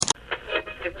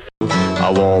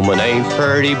A woman ain't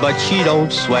pretty, but she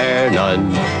don't swear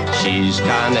none. She's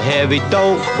kinda heavy,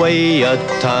 don't weigh a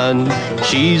ton.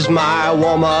 She's my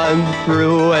woman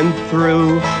through and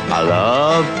through. I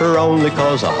love her only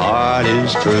 'cause her heart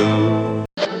is true.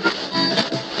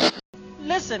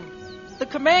 Listen, the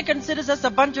command considers us a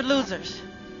bunch of losers.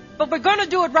 But we're gonna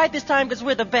do it right this time because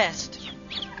we're the best.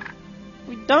 If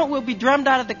we don't, we'll be drummed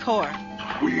out of the Corps.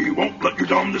 We won't let you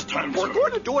down this time, sir. We're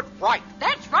going to do it right.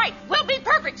 That's right. We'll be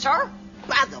perfect, sir.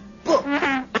 By the book.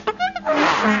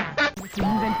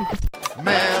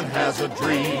 Man has a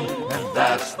dream, and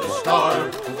that's the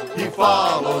start. He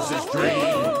follows his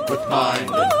dream with mind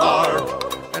and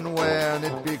heart. And when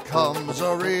it becomes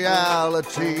a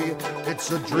reality,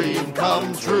 it's a dream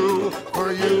come true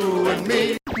for you and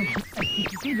me.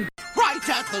 Right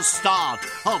at the start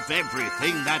of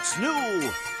everything that's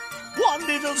new, one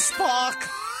little spark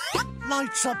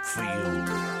lights up for you.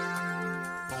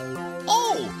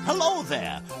 Oh, hello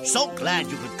there. So glad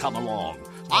you could come along.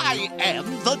 I am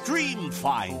the Dream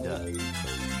Finder.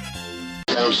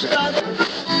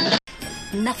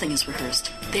 Nothing is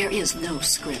rehearsed. There is no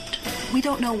script. We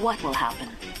don't know what will happen,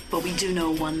 but we do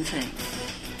know one thing.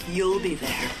 You'll be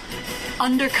there.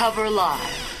 Undercover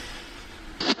Live.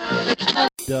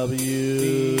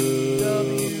 WDW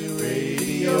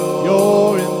Radio,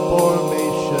 your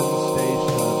information station.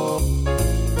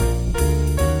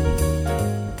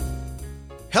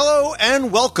 Hello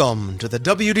and welcome to the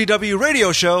WDW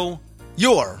Radio Show,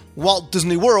 your Walt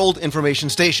Disney World information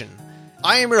station.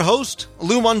 I am your host,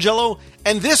 Lou Mongello,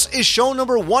 and this is show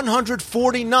number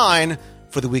 149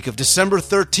 for the week of December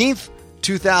 13th,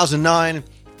 2009.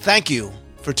 Thank you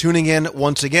for tuning in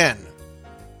once again.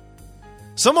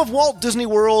 Some of Walt Disney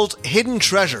World's hidden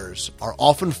treasures are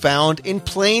often found in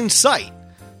plain sight,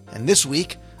 and this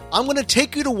week I'm going to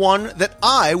take you to one that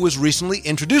I was recently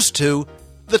introduced to,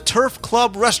 the Turf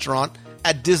Club restaurant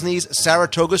at Disney's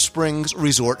Saratoga Springs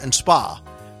Resort and Spa.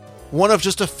 One of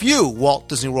just a few Walt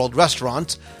Disney World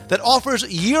restaurants that offers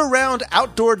year-round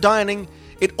outdoor dining.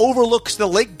 It overlooks the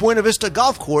Lake Buena Vista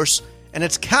golf course, and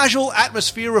its casual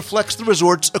atmosphere reflects the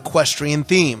resort's equestrian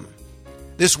theme.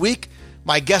 This week,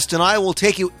 my guest and I will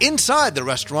take you inside the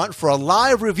restaurant for a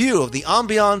live review of the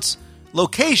ambiance,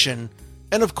 location,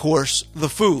 and of course, the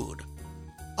food.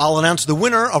 I'll announce the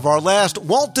winner of our last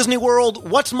Walt Disney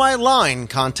World What's My Line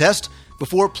contest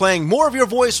before playing more of your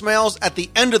voicemails at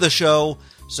the end of the show,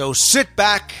 so sit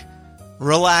back,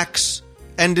 relax,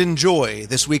 and enjoy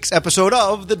this week's episode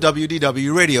of the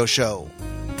WDW Radio Show.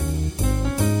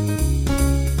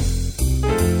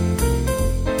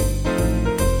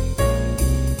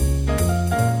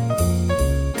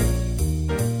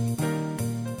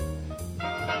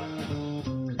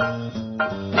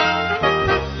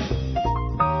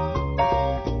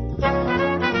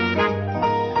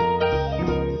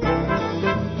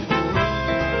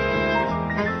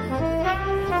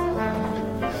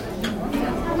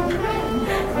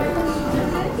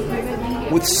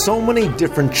 With so many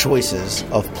different choices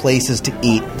of places to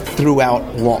eat throughout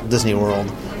Walt Disney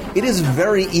World, it is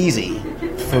very easy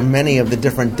for many of the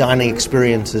different dining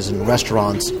experiences and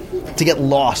restaurants to get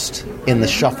lost in the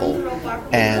shuffle.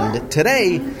 And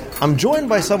today, I'm joined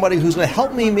by somebody who's going to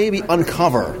help me maybe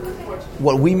uncover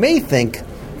what we may think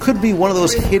could be one of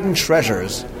those hidden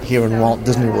treasures here in Walt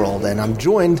Disney World. And I'm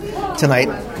joined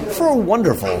tonight for a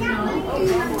wonderful,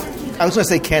 I was going to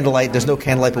say candlelight. There's no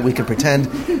candlelight, but we can pretend.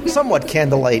 Somewhat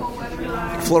candlelight,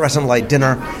 fluorescent light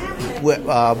dinner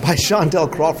by Chantel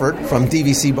Crawford from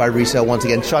DVC by Resale once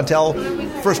again. Chantel,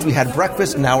 first we had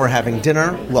breakfast, now we're having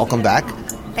dinner. Welcome back.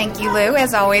 Thank you, Lou.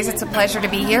 As always, it's a pleasure to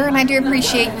be here, and I do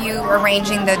appreciate you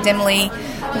arranging the dimly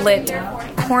lit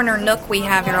corner nook we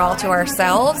have here all to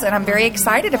ourselves, and I'm very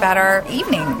excited about our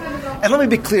evening. And let me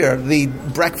be clear, the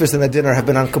breakfast and the dinner have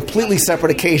been on completely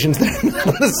separate occasions. They're not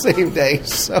on the same day.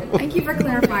 So thank you for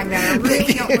clarifying that. I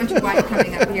really don't want your wife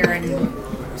coming up here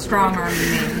and strong-arming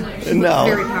me. She's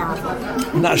very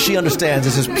powerful. No, she understands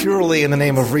this is purely in the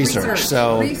name of research.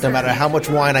 So no matter how much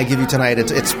wine I give you tonight,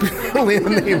 it's purely in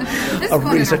the name of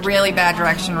research. This is a really bad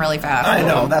direction really fast. I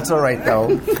know. That's all right,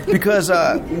 though. Because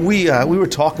we were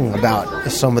talking about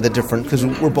some of the different, because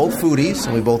we're both foodies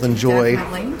and we both enjoy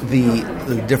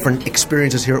the different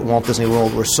experiences here at Walt Disney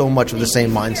World. We're so much of the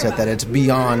same mindset that it's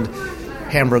beyond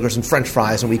hamburgers and French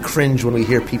fries, and we cringe when we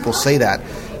hear people say that.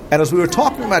 And as we were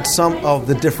talking about some of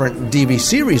the different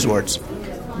DVC resorts,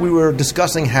 we were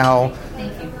discussing how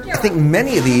I think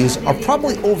many of these are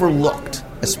probably overlooked,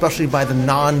 especially by the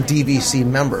non-DVC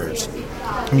members.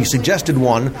 And you suggested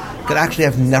one that actually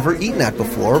I've never eaten at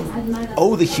before.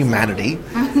 Oh, the humanity.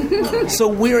 So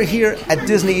we're here at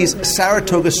Disney's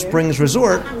Saratoga Springs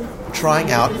Resort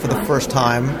trying out for the first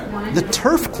time the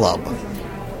Turf Club.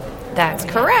 That's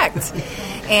correct.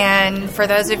 And for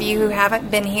those of you who haven't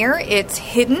been here, it's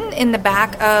hidden in the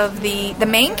back of the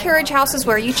main carriage house is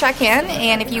where you check in.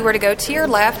 And if you were to go to your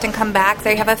left and come back,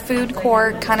 they have a food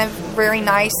court, kind of very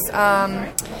nice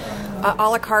a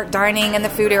la carte dining in the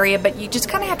food area. But you just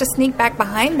kind of have to sneak back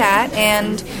behind that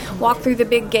and walk through the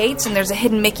big gates. And there's a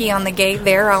hidden Mickey on the gate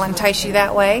there. I'll entice you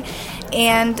that way.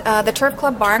 And the Turf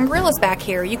Club Bar and Grill is back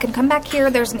here. You can come back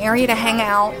here. There's an area to hang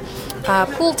out.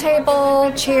 Pool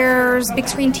table, chairs, big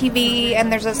screen TV,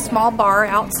 and there's a small bar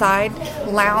outside,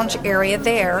 lounge area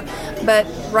there. But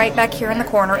right back here in the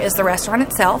corner is the restaurant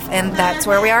itself, and that's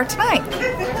where we are tonight.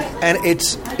 And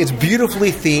it's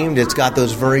beautifully themed. It's got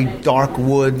those very dark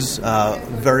woods,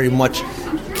 very much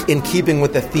in keeping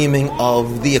with the theming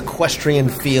of the equestrian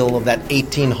feel of that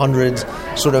 1800s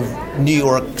sort of New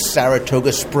York,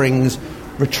 Saratoga Springs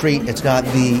retreat. It's got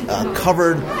the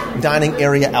covered dining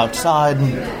area outside.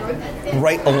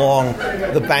 Right along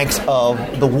the banks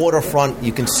of the waterfront,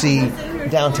 you can see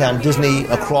downtown Disney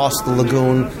across the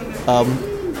lagoon.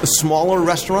 A smaller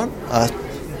restaurant,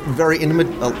 very intimate,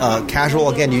 casual.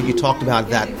 Again, you talked about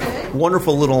that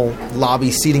wonderful little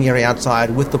lobby seating area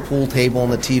outside with the pool table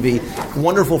and the TV.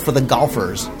 Wonderful for the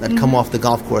golfers that come off the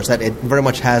golf course. That it very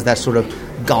much has that sort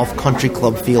of golf country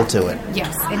club feel to it.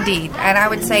 Yes, indeed. And I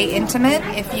would say intimate.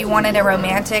 If you wanted a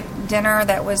romantic dinner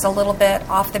that was a little bit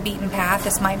off the beaten path,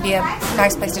 this might be a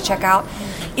nice place to check out.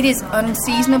 It is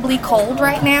unseasonably cold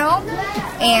right now,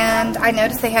 and I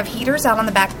noticed they have heaters out on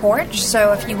the back porch,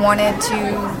 so if you wanted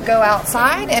to go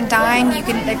outside and dine,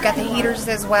 they've got the heaters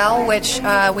as well, which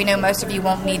we know most of you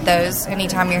won't need those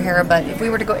anytime you're here, but if we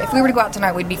were to go out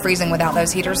tonight, we'd be freezing without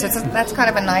those heaters. So that's kind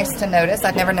of a nice to notice.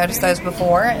 I'd never noticed those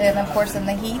before, and of course in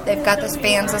the heat, they've got those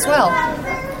fans as well.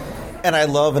 And I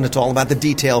love, and it's all about the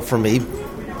detail for me.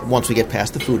 Once we get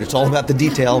past the food, it's all about the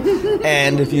detail.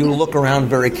 And if you look around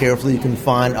very carefully, you can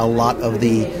find a lot of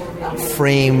the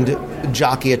framed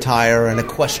jockey attire and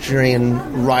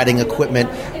equestrian riding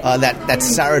equipment. That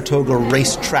Saratoga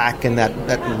racetrack and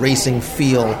that racing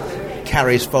feel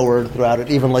carries forward throughout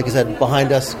it. Even, like I said,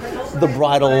 behind us, the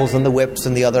bridles and the whips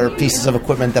and the other pieces of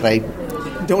equipment that I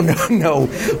don't know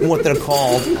what they're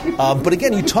called. But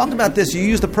again, you talked about this, you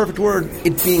used the perfect word,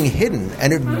 it being hidden.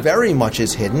 And it very much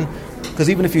is hidden. Because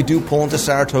even if you do pull into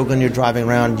Saratoga and you're driving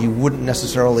around, you wouldn't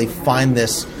necessarily find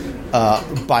this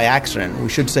by accident. We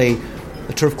should say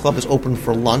the Turf Club is open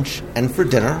for lunch and for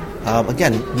dinner.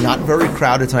 Again, not very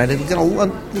crowded tonight. It's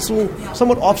this little,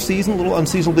 somewhat off-season, a little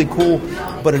unseasonably cool,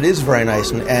 but it is very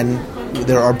nice. And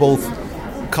there are both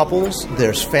couples,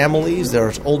 there's families,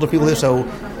 there's older people here, so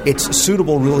it's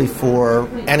suitable really for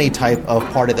any type of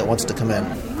party that wants to come in.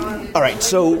 All right,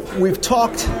 so we've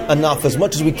talked enough, as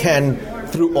much as we can,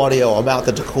 through audio about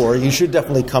the decor. You should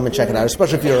definitely come and check it out,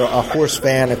 especially if you're a horse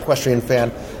fan, equestrian fan.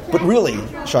 But really,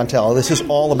 Chantel, this is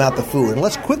all about the food. And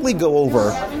let's quickly go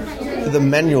over the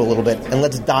menu a little bit, and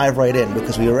let's dive right in,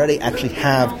 because we already actually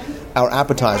have our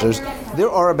appetizers. There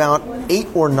are about 8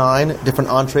 or 9 different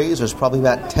entrees. There's probably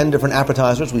about 10 different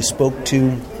appetizers. We spoke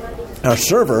to our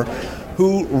server,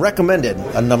 who recommended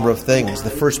a number of things. The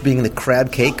first being the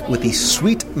crab cake with the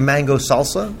sweet mango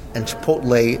salsa and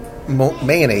chipotle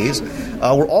mayonnaise.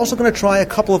 We're also going to try a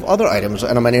couple of other items,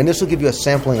 and this will give you a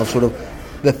sampling of sort of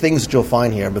the things that you'll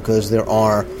find here, because there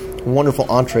are wonderful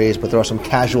entrees, but there are some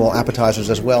casual appetizers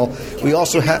as well. We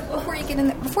also have...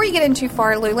 Before you get in too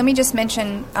far, Lou, let me just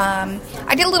mention,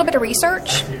 I did a little bit of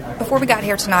research before we got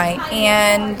here tonight,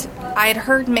 and I had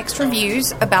heard mixed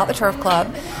reviews about the Turf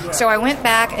Club, so I went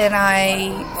back and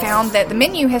I found that the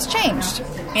menu has changed.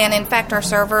 And in fact, our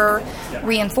server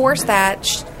reinforced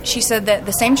that. She said that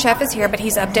the same chef is here, but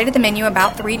he's updated the menu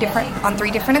about 3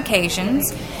 different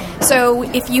occasions. So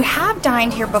if you have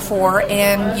dined here before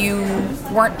and you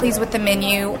weren't pleased with the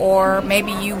menu, or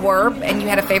maybe you were and you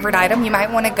had a favorite item, you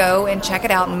might want to go and check it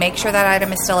out and make sure that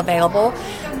item is still available.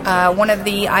 One of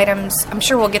the items, I'm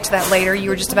sure we'll get to that later,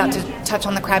 you were just about to touch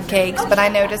on the crab cakes, but I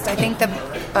noticed, I think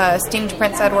the steamed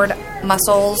Prince Edward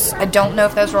mussels, I don't know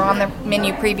if those were on the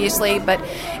menu previously, but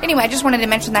anyway, I just wanted to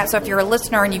mention that. So if you're a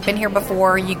listener and you've been here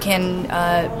before, you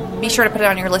can be sure to put it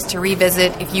on your list to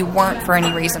revisit if you weren't for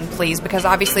any reason, please, because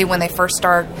obviously when they first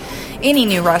start any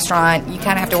new restaurant, you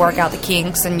kind of have to work out the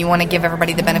kinks, and you want to give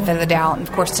everybody the benefit of the doubt. And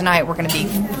of course tonight we're going to be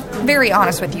very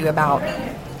honest with you about...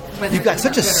 You've got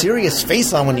such a serious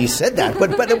face on when you said that,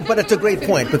 but it's a great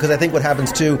point, because I think what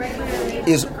happens too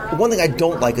is, one thing I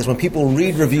don't like is when people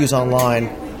read reviews online,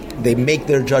 they make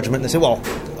their judgment and they say, well,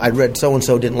 I read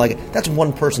so-and-so didn't like it. That's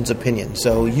one person's opinion,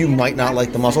 so you might not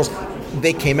like the mussels.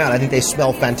 They came out. I think they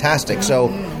smell fantastic, so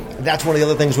that's one of the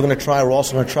other things we're going to try. We're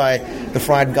also going to try the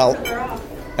fried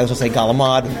I was going to say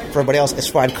galamad. For everybody else, it's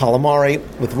fried calamari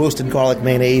with roasted garlic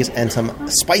mayonnaise and some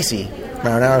spicy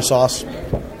marinara sauce.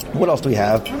 What else do we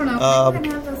have? I don't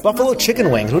know. Buffalo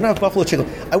chicken wings. We don't have buffalo chicken.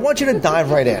 I want you to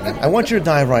dive right in.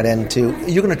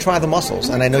 You're going to try the mussels,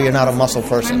 and I know you're not a mussel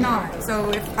person. I'm not. So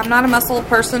if I'm not a mussel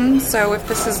person, so if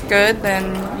this is good,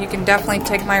 then you can definitely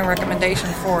take my recommendation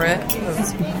for it.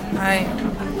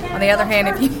 On the other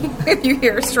hand, if you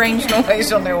hear a strange noise,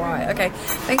 you'll know why. Okay.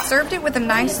 They served it with a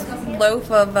nice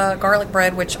loaf of garlic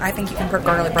bread, which I think you can put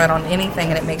garlic bread on anything,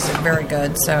 and it makes it very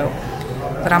good. So,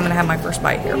 but I'm going to have my first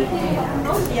bite here.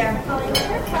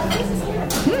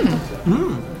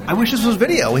 I wish this was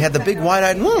video. We had the big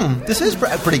wide-eyed, this is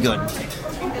pretty good.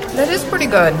 That is pretty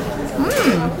good.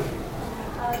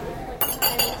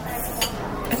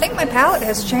 I think my palate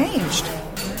has changed.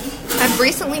 I've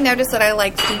recently noticed that I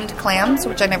like steamed clams,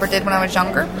 which I never did when I was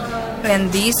younger.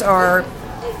 And these are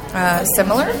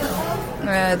similar.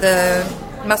 The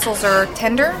mussels are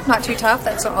tender, not too tough.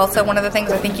 That's also one of the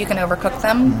things I think you can overcook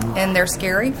them, and they're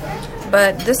scary.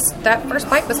 But that first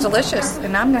bite was delicious,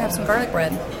 and now I'm going to have some garlic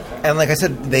bread. And like I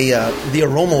said, the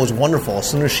aroma was wonderful. As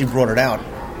soon as she brought it out,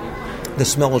 the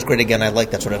smell was great again. I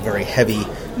like that sort of very heavy,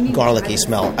 garlicky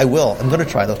smell. I will. I'm going to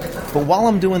try those. But while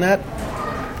I'm doing that,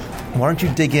 why don't you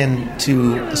dig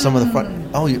into some of the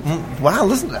front... Oh, wow,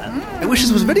 listen to that. I wish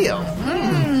this was video.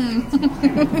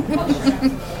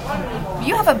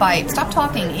 You have a bite. Stop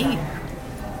talking. Eat.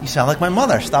 You sound like my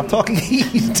mother. Stop talking.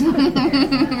 Eat. All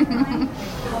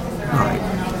right.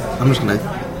 I'm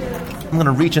going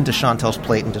to reach into Chantel's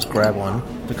plate and just grab one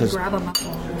because... Grab a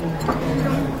mussel.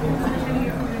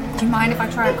 Do you mind if I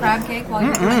try a crab cake while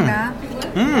you're doing that?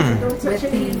 With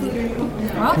the...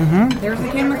 Well, there's the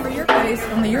camera for your face,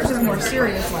 and yours is more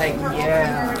serious, like,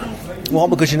 yeah. Well,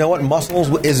 because you know what? Mussels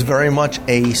is very much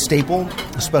a staple,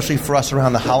 especially for us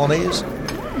around the holidays.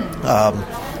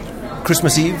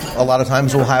 Christmas Eve, a lot of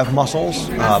times we'll have mussels.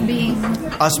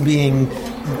 Us being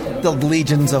the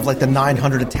legions of like the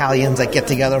 900 Italians that get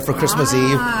together for Christmas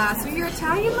Eve. So you're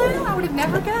Italian then? I would have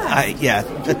never guessed.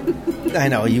 I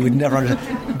know, you would never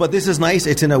understand. But this is nice.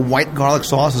 It's in a white garlic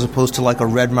sauce as opposed to like a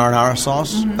red marinara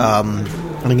sauce.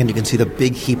 And again, you can see the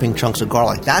big heaping chunks of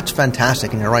garlic. That's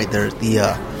fantastic. And you're right, they're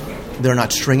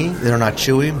not stringy. They're not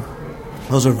chewy.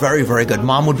 Those are very, very good.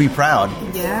 Mom would be proud.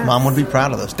 Yes. Mom would be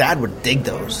proud of those. Dad would dig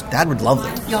those. Dad would love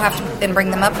them. You'll have to then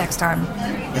bring them up next time.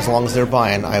 As long as they're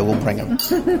buying, I will bring them.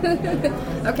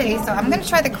 Okay, so I'm going to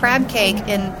try the crab cake,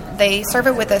 and they serve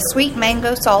it with a sweet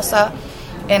mango salsa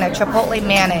and a chipotle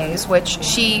mayonnaise, which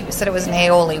she said it was an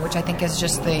aioli, which I think is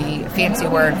just the fancy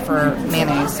word for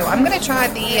mayonnaise. So I'm going to try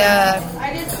the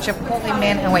chipotle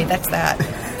mayonnaise. Oh, wait, that's that.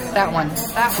 That one.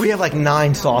 We have like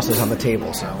 9 sauces on the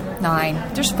table, so. 9.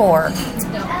 There's 4. Are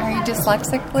you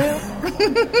dyslexic, Blue?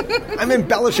 I'm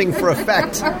embellishing for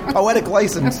effect. Poetic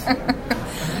license.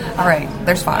 All right,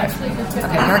 there's 5.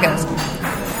 Okay, here it goes.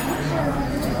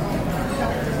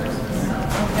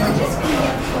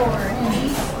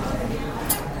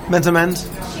 Men's amends.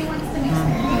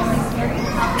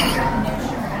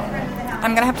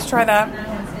 I'm gonna have to try that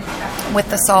with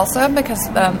the salsa because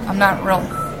I'm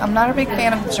not a big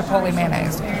fan of the chipotle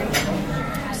mayonnaise.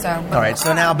 So. All right.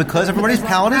 So now, because everybody's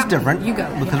palate is different,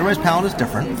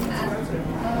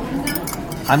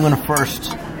 I'm going to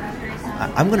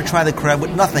try the crab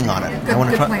with nothing on it.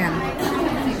 Good plan.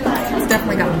 It's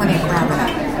definitely got plenty of crab in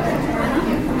it.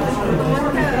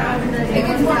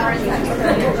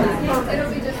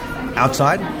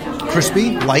 Outside,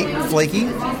 crispy, light, flaky.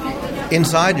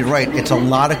 Inside, you're right. It's a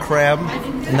lot of crab,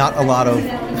 not a lot of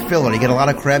filler. You get a lot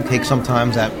of crab cake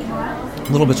sometimes, that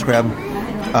little bits of crab.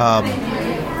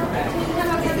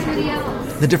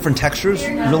 The different textures,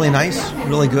 really nice,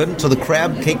 really good. So the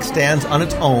crab cake stands on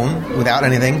its own without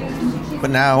anything.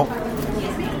 But now,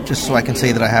 just so I can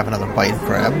say that I have another bite of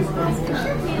crab.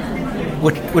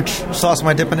 Which sauce am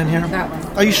I dipping in here? That one.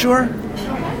 Are you sure?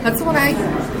 That's the one I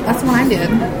did.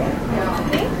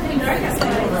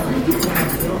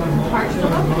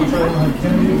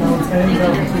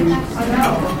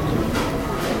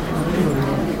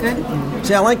 Good.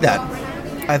 See, I like that.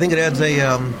 I think it adds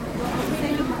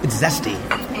it's zesty.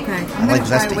 Okay, I'm going to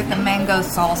try it with the mango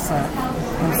salsa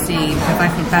and see, because I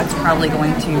think that's probably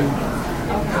going to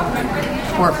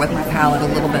work with my palate a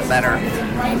little bit better.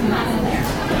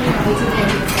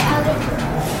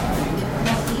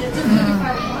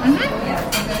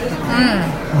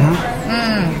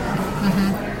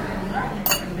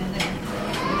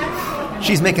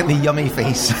 She's making the yummy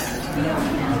face.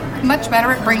 Much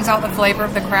better. It brings out the flavor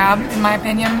of the crab, in my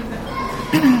opinion.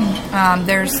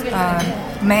 There's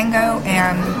mango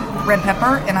and red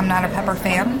pepper, and I'm not a pepper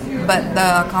fan, but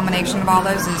the combination of all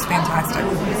those is fantastic.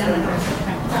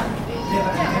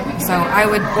 So I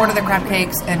would order the crab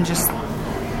cakes and just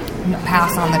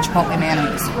pass on the chipotle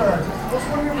mayonnaise.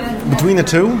 Between the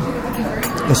two,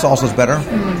 the sauce is better.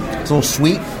 It's a little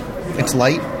sweet. It's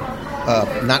light.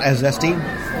 Not as zesty.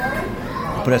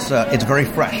 But it's very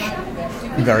fresh.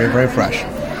 Very, very fresh.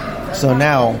 So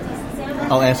now,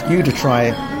 I'll ask you to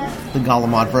try the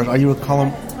Galamad first. Are you a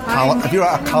if you're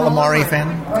a calamari fan?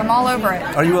 I'm all over it.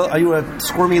 Are you a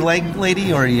squirmy leg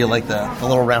lady, or are you like the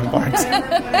little round parts?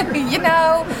 You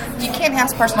know, you can't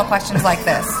ask personal questions like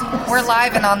this. We're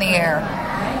live and on the air.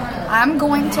 I'm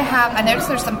going to have, I noticed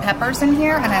there's some peppers in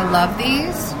here, and I love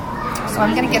these. So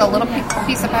I'm going to get a little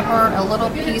piece of pepper, a little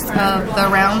piece of the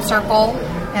round circle,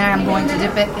 and I'm going to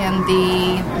dip it in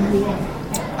the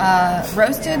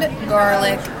roasted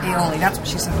garlic aioli. That's what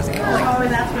she said was aioli.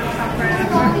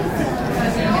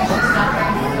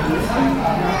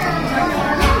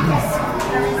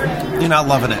 You're not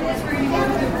loving it.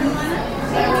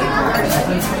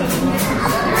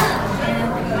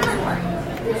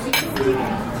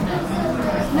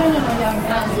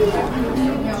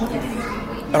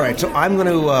 All right, so I'm going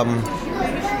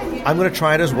to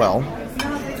try it as well.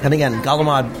 And again,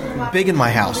 Galamad, big in my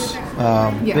house.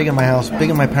 Big in my house, big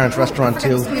in my parents' restaurant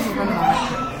too.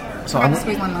 So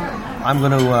I'm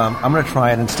going to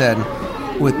try it instead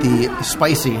with the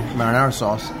spicy marinara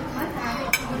sauce.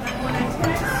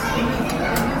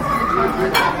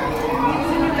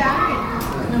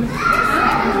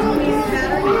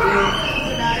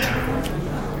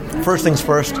 First things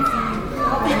first.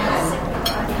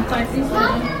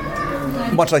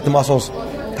 Much like the mussels,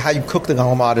 how you cook the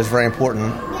Galamad is very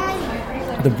important.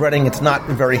 The breading, it's not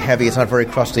very heavy, it's not very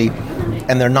crusty,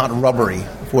 and they're not rubbery,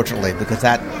 fortunately, because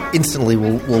that instantly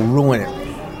will ruin it.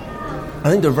 I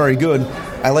think they're very good.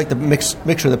 I like the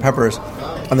mixture of the peppers,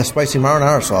 and the spicy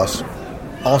marinara sauce,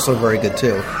 also very good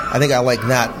too. I think I like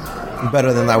that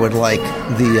better than I would like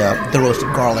the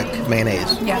roasted garlic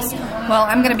mayonnaise. Yes. Well,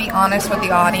 I'm going to be honest with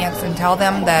the audience and tell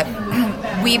them that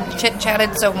we've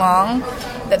chit-chatted so long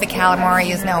that the calamari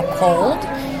is now cold,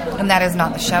 and that is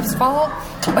not the chef's fault.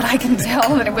 But I can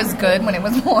tell that it was good when it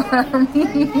was warm.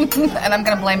 And I'm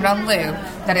going to blame it on Lou,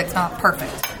 that it's not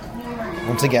perfect.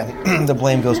 Once again, the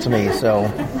blame goes to me, so,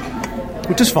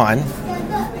 which is fine.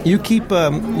 You keep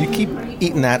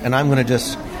eating that, and I'm going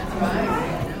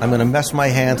to mess my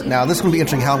hands. Now, this is going to be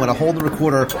interesting how I'm going to hold the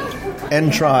recorder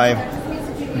and try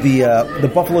the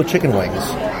buffalo chicken wings.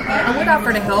 I would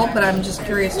offer to help, but I'm just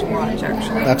curious to watch,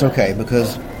 actually. That's okay,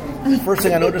 because first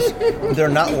thing I noticed, they're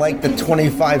not like the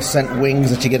 25-cent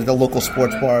wings that you get at the local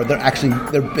sports bar. They're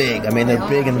big. I mean, they're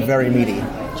big and very meaty.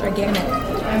 Gigantic.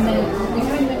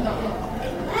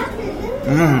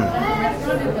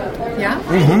 Yeah?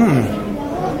 Mm-hmm.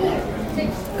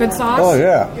 Good sauce? Oh,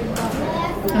 yeah.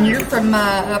 And you're from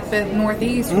up in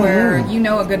Northeast where you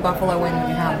know a good buffalo wing when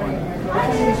you have one.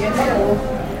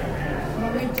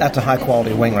 That's a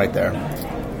high-quality wing right there.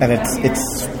 And it's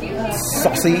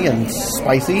saucy and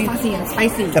spicy.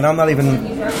 And I'm not even...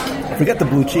 Forget the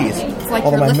blue cheese. It's like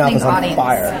although my mouth is on audience.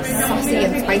 fire. Saucy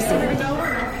and spicy.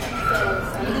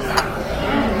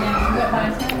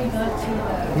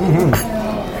 Mm-hmm.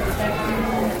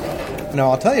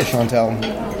 Now, I'll tell you, Chantel,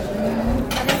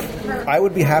 I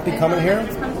would be happy coming here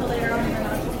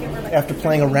after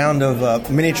playing a round of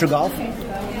miniature golf,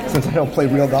 since I don't play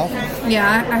real golf.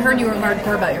 Yeah, I heard you were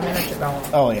hardcore about your miniature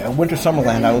golf. Oh, yeah. Winter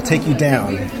Summerland, I will take you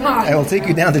down. I will take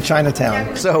you down to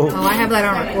Chinatown. So, I have that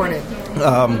on recorded.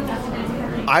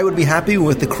 I would be happy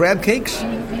with the crab cakes,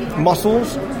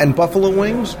 mussels, and buffalo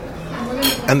wings,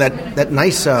 and that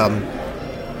nice...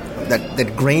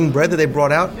 That grain bread that they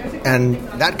brought out, and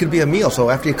that could be a meal. So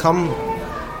after you come,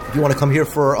 if you want to come here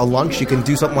for a lunch, you can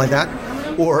do something like that.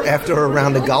 Or after a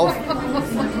round of golf,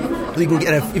 you can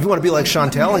get, if you want to be like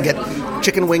Chantel and get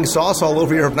chicken wing sauce all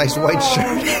over your nice white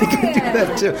shirt, you can do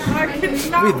that too. I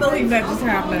cannot believe that just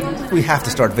happened. We have to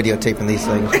start videotaping these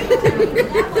things. I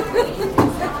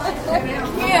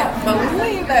can't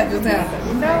believe that just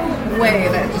happened. No way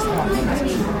that just happened.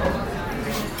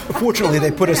 Fortunately,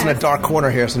 they put us in a dark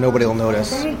corner here, so nobody will notice.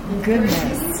 Thank goodness.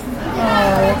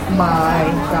 Oh, my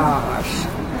gosh.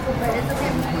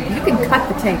 You can cut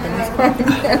the tape in this part.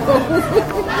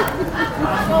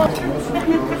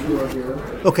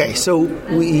 Okay, so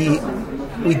we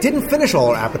didn't finish all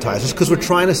our appetizers because we're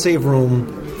trying to save room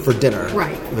for dinner.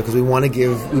 Right. Because we want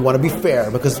to be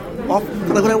fair. Because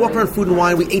when I walk around Food and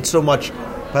Wine, we ate so much.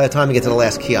 By the time you get to the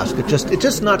last kiosk, it's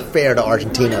just not fair to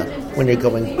Argentina when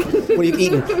you've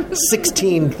eaten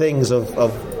 16 things of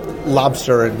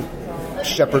lobster and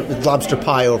lobster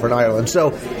pie over in Ireland.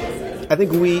 So I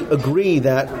think we agree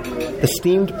that the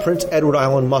steamed Prince Edward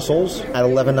Island mussels at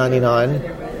 $11.99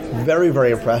 very,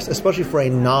 very impressed, especially for a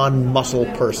non-muscle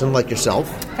person like yourself.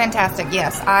 Fantastic,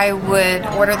 yes. I would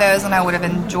order those and I would have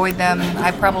enjoyed them.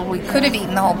 I probably could have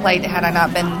eaten the whole plate had I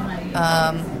not been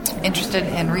interested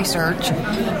in research.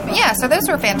 But yeah, so those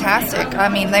were fantastic. I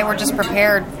mean, they were just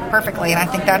prepared perfectly, and I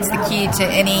think that's the key to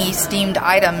any steamed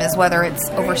item is whether it's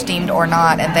over-steamed or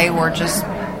not, and they were just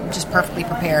perfectly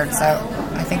prepared. So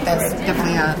I think that's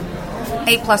definitely a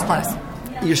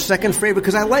A++. Your second favorite,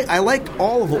 because I liked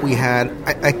all of what we had.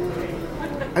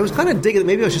 I was kind of digging it.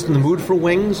 Maybe I was just in the mood for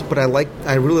wings, but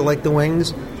I really liked the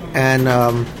wings, and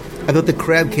I thought the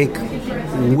crab cake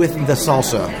with the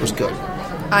salsa was good.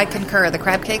 I concur. The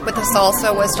crab cake with the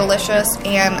salsa was delicious,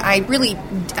 and I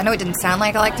know it didn't sound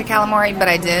like I liked the calamari, but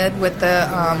I did with the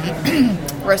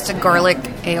roasted garlic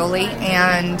aioli,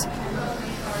 and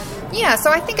yeah,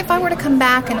 so I think if I were to come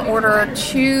back and order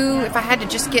two, if I had to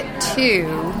just get two,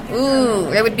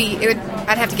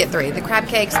 I'd have to get three. The crab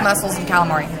cakes, mussels, and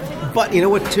calamari. But you know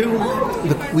what, too?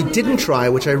 We didn't try,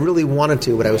 which I really wanted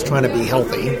to, but I was trying to be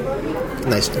healthy.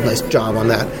 Nice job on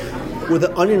that. Were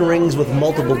the onion rings with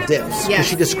multiple dips. Yes.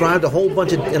 She described a whole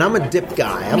bunch of... And I'm a dip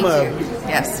guy.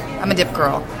 Yes, I'm a dip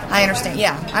girl. I understand.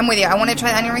 Yeah, I'm with you. I wanted to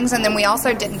try the onion rings, and then we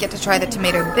also didn't get to try the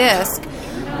tomato bisque,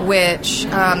 which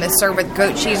is served with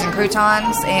goat cheese and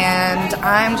croutons. And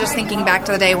I'm just thinking back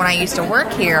to the day when I used to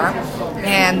work here,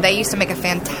 and they used to make a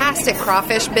fantastic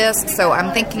crawfish bisque, so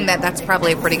I'm thinking that that's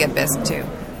probably a pretty good bisque, too.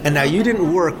 And now you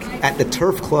didn't work at the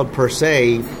Turf Club, per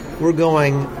se. We're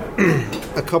going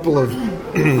a couple of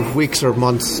weeks or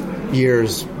months,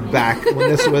 years back when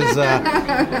this was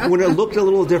when it looked a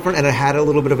little different and it had a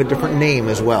little bit of a different name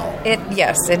as well.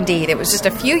 Yes, indeed. It was just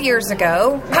a few years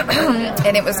ago,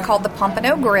 and it was called the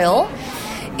Pompano Grill.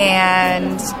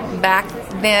 And back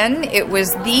then, it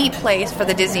was the place for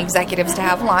the Disney executives to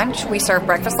have lunch. We served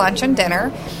breakfast, lunch, and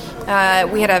dinner.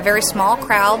 We had a very small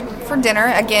crowd for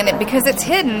dinner. Again, because it's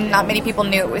hidden, not many people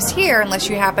knew it was here unless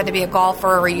you happened to be a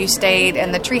golfer or you stayed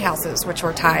in the tree houses, which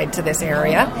were tied to this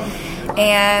area.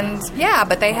 And yeah,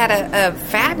 but they had a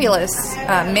fabulous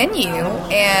menu,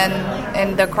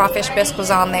 and the crawfish bisque was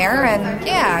on there, and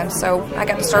yeah, so I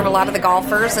got to serve a lot of the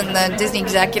golfers and the Disney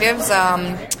executives.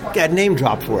 Got name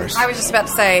drop for us. I was just about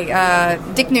to say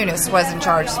Dick Nunes was in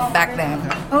charge back then.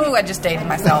 Oh, I just dated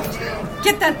myself.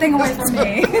 Get that thing away from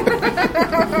me.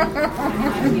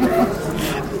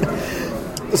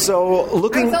 So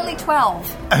looking... I was only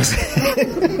 12.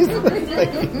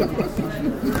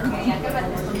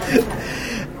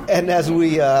 And as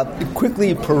we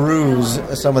quickly peruse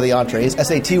some of the entrees,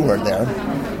 SAT word there,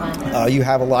 you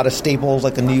have a lot of staples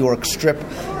like the New York strip,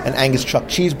 an Angus chuck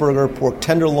cheeseburger, pork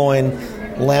tenderloin,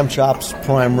 lamb chops,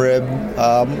 prime rib,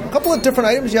 a couple of different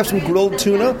items. You have some grilled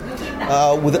tuna.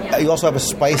 You also have a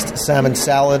spiced salmon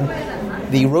salad,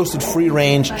 the roasted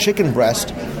free-range chicken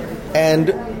breast.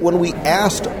 And when we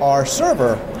asked our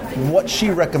server what she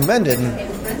recommended,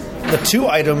 the two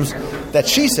items that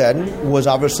she said was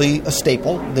obviously a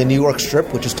staple, the New York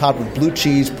strip, which is topped with blue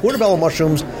cheese, portobello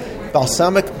mushrooms,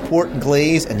 balsamic port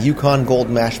glaze, and Yukon Gold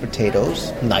mashed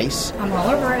potatoes. Nice. I'm all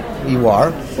over it. You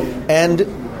are. And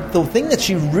the thing that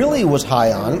she really was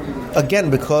high on, again,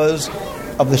 because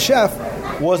of the chef,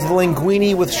 was the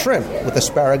linguine with shrimp, with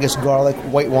asparagus, garlic,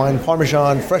 white wine,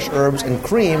 parmesan, fresh herbs, and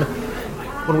cream.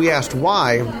 When we asked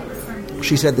why,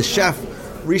 she said the chef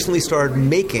recently started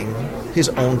making his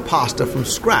own pasta from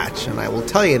scratch, and I will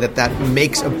tell you that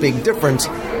makes a big difference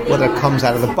whether it comes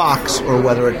out of the box or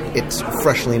whether it's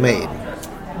freshly made.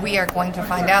 We are going to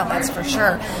find out, that's for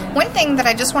sure. One thing that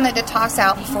I just wanted to toss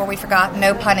out before we forgot,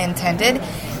 no pun intended,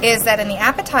 is that in the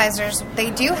appetizers, they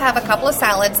do have a couple of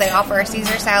salads. They offer a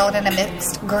Caesar salad and a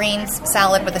mixed greens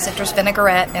salad with a citrus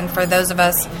vinaigrette. And for those of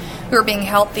us who are being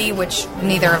healthy, which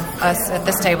neither of us at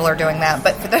this table are doing that,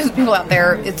 but for those people out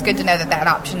there, it's good to know that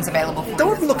option is available for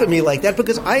Don't look at me like that,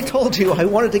 because I told you I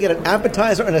wanted to get an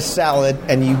appetizer and a salad,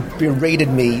 and you berated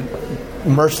me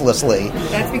mercilessly.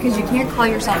 That's because you can't call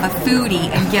yourself a foodie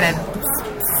and get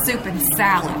a soup and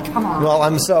salad. Come on. Well,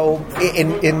 I'm so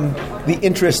in the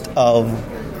interest of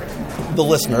the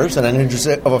listeners and in the interest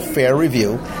of a fair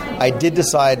review, I did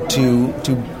decide to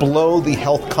blow the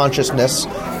health consciousness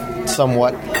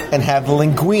somewhat and have the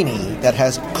linguine that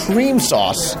has cream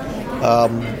sauce,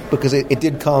 because it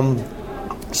did come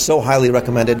so highly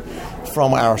recommended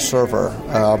from our server.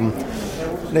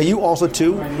 Now, you also,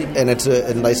 too, and it's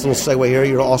a nice little segue here,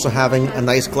 you're also having a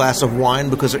nice glass of wine,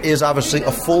 because there is obviously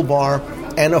a full bar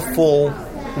and a full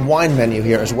wine menu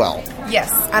here as well. Yes,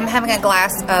 I'm having a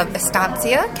glass of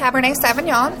Estancia Cabernet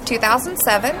Sauvignon,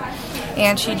 2007.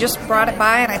 And she just brought it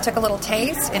by, and I took a little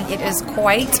taste, and it is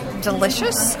quite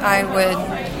delicious.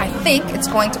 I think it's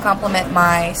going to complement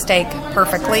my steak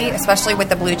perfectly, especially with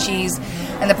the blue cheese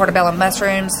and the portobello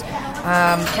mushrooms.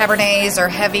 Cabernets are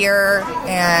heavier,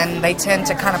 and they tend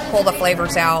to kind of pull the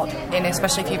flavors out, and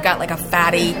especially if you've got like a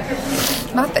fatty,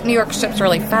 not that New York strip's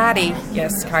really fatty,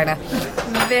 yes, kind of,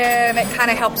 then it kind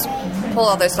of helps pull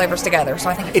all those flavors together. So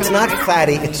I think it's not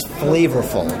fatty, it's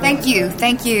flavorful. Thank you.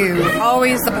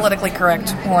 Always the politically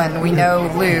correct one. We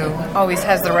know Lou always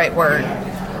has the right word.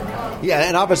 Yeah,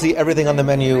 and obviously everything on the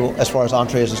menu, as far as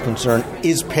entrees is concerned,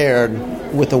 is paired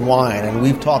with the wine. And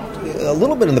we've talked a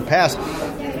little bit in the past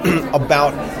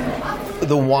about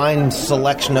the wine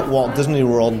selection at Walt Disney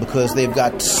World, because they've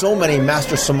got so many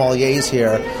master sommeliers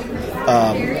here,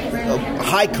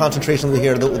 high concentration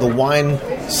here. The wine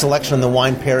selection and the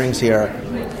wine pairings here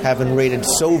have been rated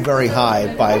so very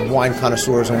high by wine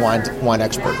connoisseurs and wine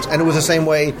experts. And it was the same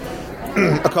way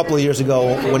a couple of years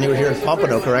ago when you were here in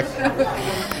Pompano, correct?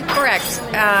 Correct.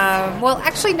 Well,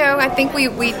 actually, no. I think we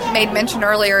made mention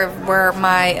earlier of where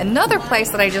another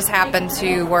place that I just happened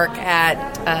to work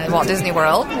at Walt Disney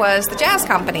World was the Jazz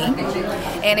Company.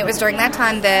 And it was during that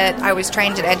time that I was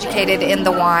trained and educated in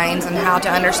the wines and how to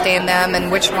understand them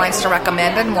and which wines to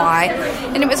recommend and why.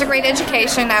 And it was a great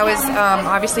education. I was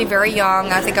obviously very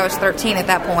young. I think I was 13 at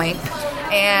that point.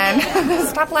 And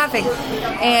stop laughing.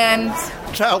 And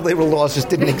child labor laws just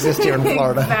didn't exist here in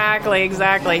Florida.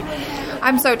 Exactly.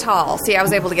 I'm so tall. See, I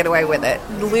was able to get away with it.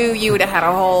 Lou, you would have had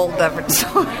a whole different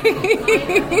story.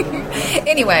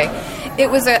 Anyway,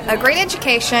 it was a great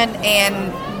education,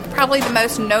 and probably the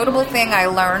most notable thing I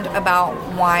learned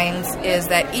about wines is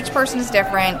that each person is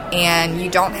different, and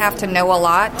you don't have to know a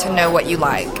lot to know what you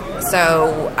like.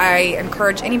 So I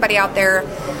encourage anybody out there,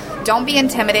 don't be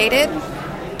intimidated.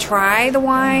 Try the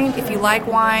wine. If you like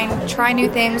wine, try new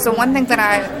things. The one thing that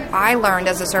I learned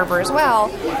as a server as well,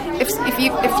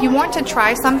 if you want to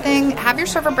try something, have your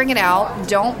server bring it out.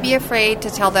 Don't be afraid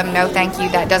to tell them, no, thank you,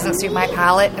 that doesn't suit my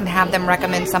palate, and have them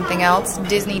recommend something else.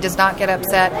 Disney does not get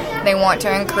upset. They want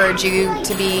to encourage you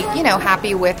to be,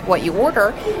 happy with what you order.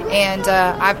 And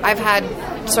I've had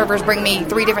servers bring me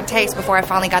 3 different tastes before I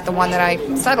finally got the one that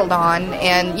I settled on.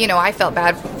 And, I felt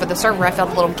bad for the server. I felt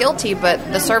a little guilty, but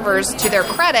the servers, to their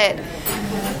credit,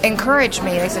 encouraged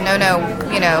me. They said,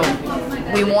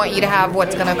 no, we want you to have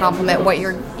what's going to complement what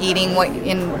you're eating,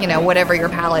 whatever your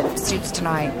palate suits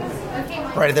tonight.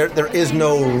 Right. There is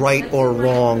no right or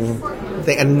wrong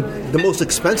thing. And the most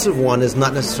expensive one is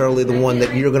not necessarily the one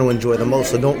that you're going to enjoy the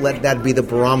most. So don't let that be the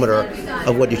barometer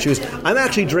of what you choose. I'm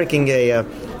actually drinking a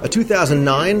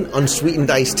 2009 unsweetened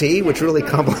iced tea, which really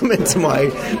complements my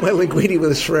linguine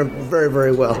with shrimp very,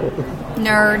 very well.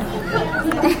 Nerd.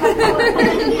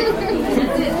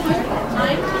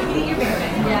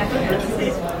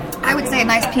 I would say a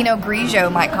nice Pinot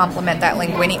Grigio might complement that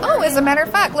linguine. Oh, as a matter of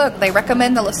fact, look, they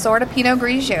recommend the Lasorda Pinot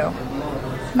Grigio.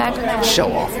 Imagine that.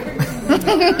 Show off.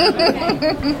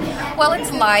 Well,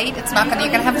 it's light. It's not gonna.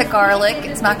 You're gonna have the garlic.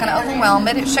 It's not gonna overwhelm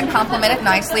it. It should complement it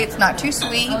nicely. It's not too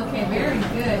sweet.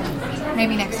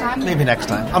 Maybe next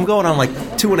time. I'm going on like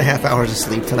 2.5 hours of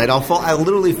sleep tonight. I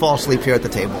literally fall asleep here at the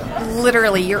table.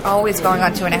 Literally, you're always going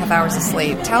on 2.5 hours of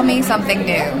sleep. Tell me something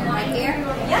new.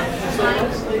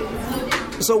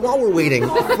 So while we're waiting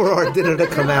for our dinner to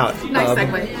come out, nice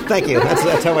segue. Thank you.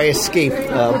 That's how I escaped.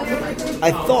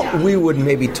 I thought we would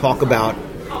maybe talk about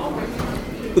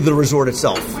the resort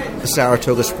itself,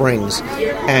 Saratoga Springs,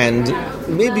 and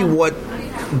maybe what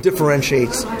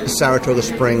differentiates Saratoga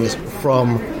Springs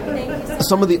from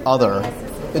some of the other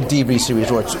DVC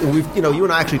resorts. You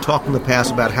and I actually talked in the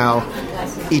past about how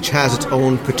each has its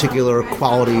own particular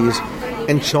qualities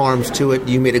and charms to it.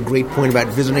 You made a great point about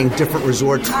visiting different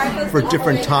resorts for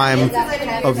different time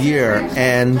of year,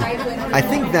 and I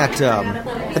think that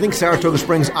Saratoga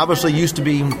Springs obviously used to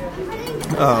be.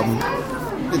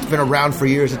 It's been around for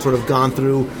years. It's sort of gone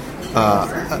through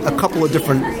a couple of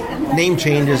different name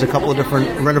changes, a couple of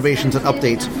different renovations and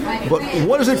updates. But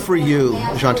what is it for you,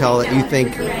 Chantal, that you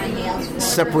think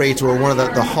separates or one of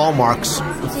the hallmarks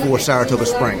for Saratoga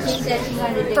Springs?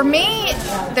 For me,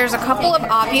 there's a couple of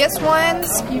obvious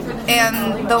ones,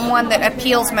 and the one that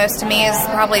appeals most to me is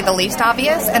probably the least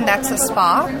obvious, and that's a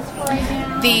spa.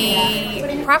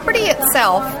 The property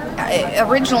itself,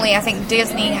 originally, I think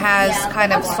Disney has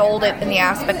kind of sold it in the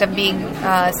aspect of being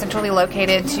centrally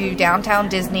located to downtown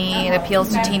Disney. It appeals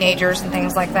to teenagers and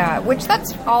things like that, which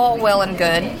that's all well and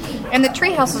good. And the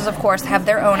tree houses, of course, have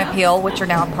their own appeal, which are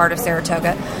now part of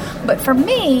Saratoga. But for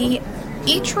me,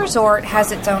 each resort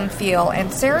has its own feel,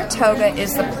 and Saratoga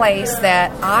is the place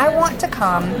that I want to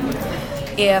come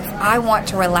if I want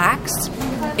to relax,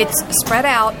 It's spread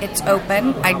out. It's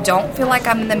open. I don't feel like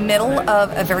I'm in the middle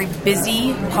of a very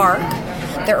busy park.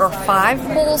 There are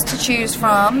 5 pools to choose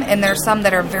from, and there's some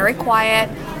that are very quiet,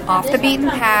 off the beaten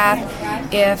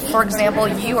path. If, for example,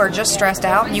 you are just stressed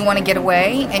out and you want to get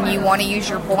away and you want to use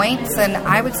your points, then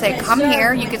I would say come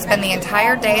here. You could spend the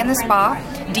entire day in the spa.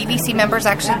 DVC members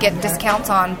actually get discounts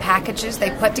on packages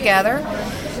they put together.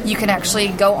 You can actually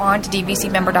go on to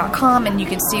dvcmember.com and you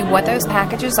can see what those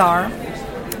packages are.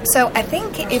 So I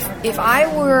think if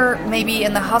I were maybe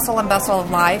in the hustle and bustle of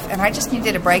life and I just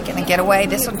needed a break and a getaway,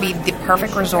 this would be the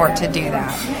perfect resort to do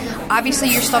that. Obviously,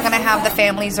 you're still going to have the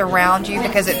families around you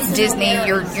because it's Disney.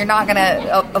 You're not going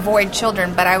to avoid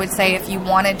children, but I would say if you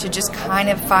wanted to just kind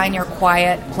of find your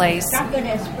quiet place,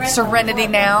 Serenity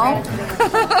Now.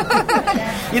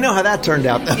 You know how that turned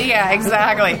out, though. Yeah,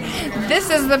 exactly. This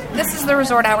is the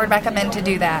resort I would recommend to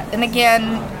do that. And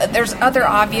again, there's other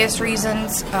obvious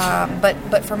reasons,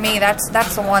 but for me, that's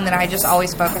the one that I just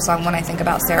always focus on when I think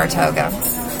about Saratoga.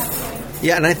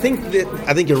 Yeah, and I think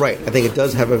you're right. I think it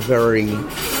does have a very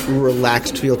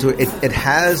relaxed feel to it. It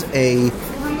has a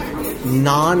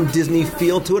non-Disney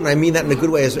feel to it, and I mean that in a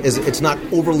good way. It's not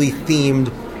overly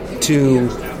themed to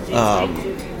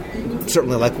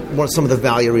certainly like some of the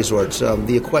value resorts.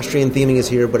 The equestrian theming is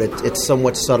here, but it's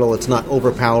somewhat subtle. It's not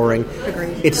overpowering.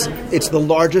 Agreed. It's the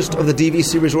largest of the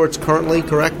DVC resorts currently,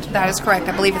 correct? That is correct.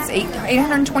 I believe it's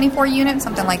 824 units,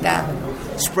 something like that.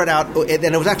 Spread out, and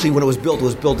it was actually, when it was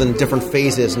built in different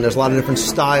phases, and there's a lot of different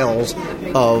styles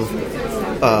of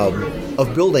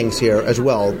buildings here as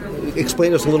well. Explain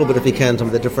to us a little bit, if you can, some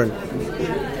of the different.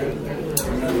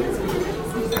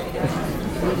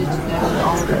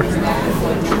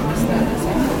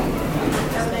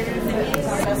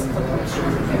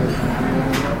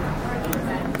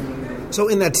 So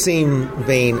in that same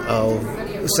vein of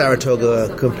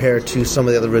Saratoga compared to some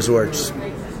of the other resorts,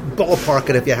 ballpark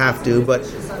it if you have to, but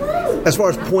as far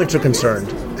as points are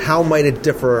concerned, how might it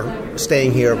differ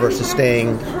staying here versus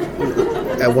staying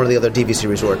at one of the other DVC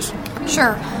resorts?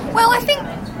 Sure. Well, I think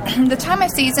the time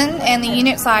of season and the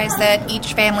unit size that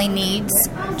each family needs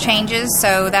changes,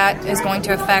 so that is going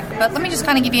to affect. But let me just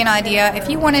kind of give you an idea. If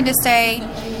you wanted to stay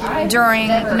during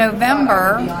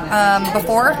November,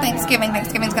 before Thanksgiving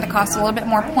is going to cost a little bit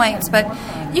more points, but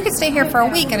you could stay here for a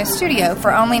week in a studio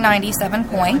for only 97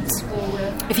 points.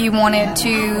 If you wanted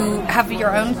to have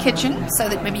your own kitchen so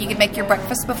that maybe you could make your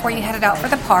breakfast before you headed out for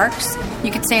the parks,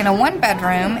 you could stay in a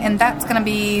 1-bedroom, and that's going to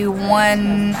be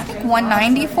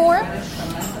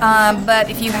 $194. But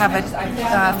if you have a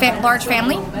large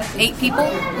family, 8 people,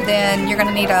 then you're going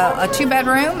to need a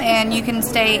 2-bedroom, and you can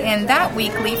stay in that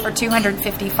weekly for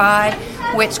 $255,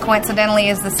 which coincidentally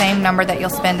is the same number that you'll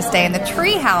spend to stay in the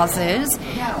tree houses.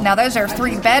 Now, those are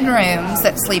 3 bedrooms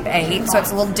that sleep 8, so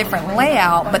it's a little different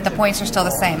layout, but the points are still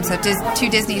the same. So to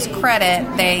Disney's credit,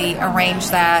 they arrange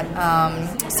that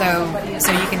so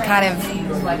you can kind of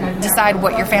decide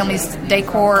what your family's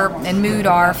decor and mood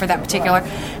are for that particular.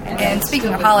 And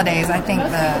speaking of holidays, I think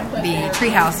the tree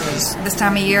houses this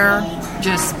time of year,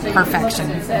 just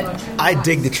perfection. I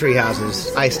dig the tree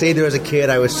houses. I stayed there as a kid.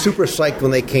 I was super psyched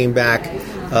when they came back.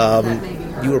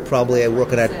 You were probably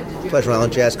working at Pleasure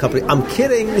Island Jazz Company. I'm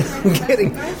kidding. I'm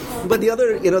kidding. But the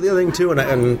other thing too, and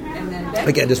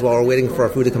again, just while we're waiting for our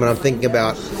food to come in, I'm thinking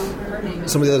about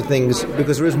some of the other things,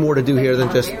 because there is more to do here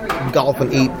than just golf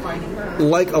and eat.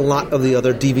 Like a lot of the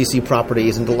other DVC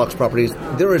properties and deluxe properties,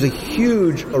 there is a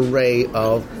huge array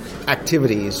of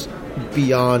activities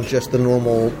beyond just the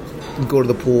normal go to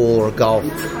the pool or golf.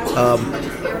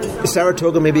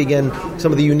 Saratoga, maybe again,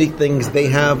 some of the unique things they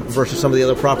have versus some of the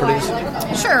other properties?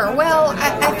 Sure. Well,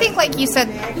 I think, like you said,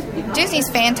 Disney's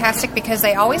fantastic because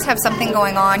they always have something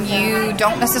going on. You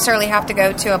don't necessarily have to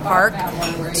go to a park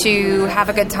to have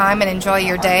a good time and enjoy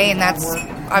your day, and that's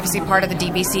obviously part of the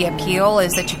DVC appeal,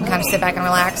 is that you can kind of sit back and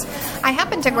relax. I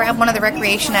happened to grab one of the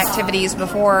recreation activities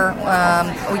before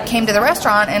we came to the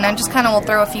restaurant, and I just kind of will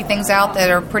throw a few things out that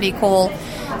are pretty cool.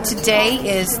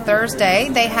 Today is Thursday.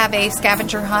 They have a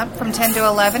scavenger hunt from 10 to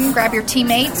 11. Grab your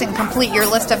teammates and complete your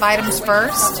list of items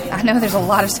first. I know there's a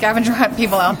lot of scavenger hunt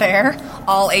people out there.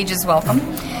 All ages welcome.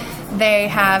 They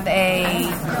have a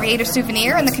creative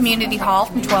souvenir in the community hall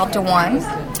from 12 to 1.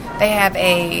 They have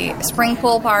a spring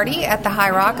pool party at the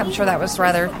High Rock. I'm sure that was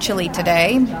rather chilly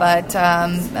today, but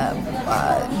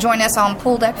join us on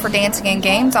pool deck for dancing and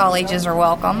games. All ages are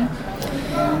welcome.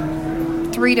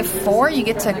 3 to 4, you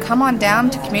get to come on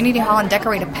down to Community Hall and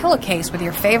decorate a pillowcase with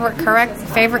your favorite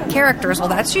characters. Well,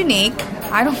 that's unique.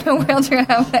 I don't know where else you're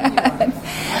going to have that.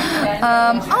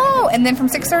 And then from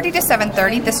 6:30 to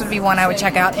 7:30, this would be one I would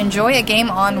check out. Enjoy a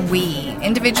game on Wii,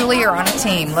 individually or on a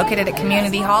team. Located at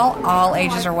Community Hall, all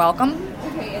ages are welcome.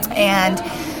 And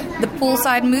the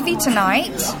poolside movie tonight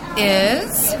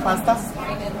is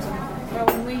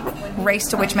Race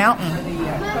to Witch Mountain.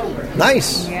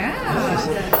 Nice.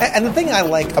 Yeah. And the thing I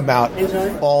like about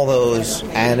all those,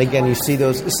 and again, you see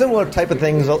those similar type of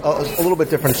things, a little bit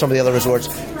different than some of the other resorts,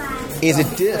 is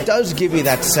it does give you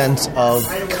that sense of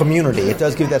community. It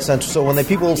does give you that sense. So when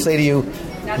people say to you,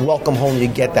 welcome home, you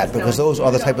get that, because those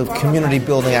are the type of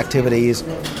community-building activities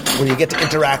where you get to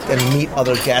interact and meet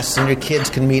other guests, and your kids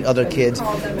can meet other kids.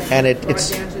 And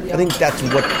it's I think that's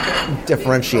what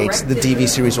differentiates the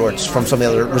DVC resorts from some of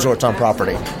the other resorts on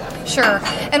property. Sure.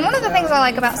 And one of the things I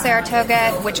like about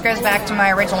Saratoga, which goes back to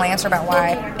my original answer about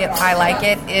why I like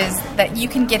it, is that you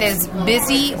can get as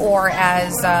busy or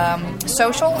as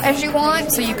social as you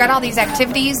want. So you've got all these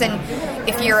activities, and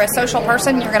if you're a social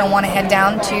person, you're going to want to head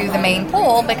down to the main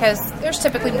pool because there's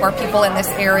typically more people in this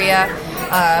area,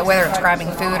 whether it's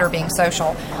grabbing food or being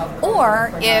social.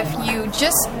 Or if you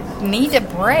just need a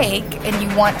break and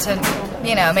you want to,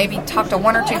 maybe talk to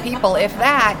one or two people, if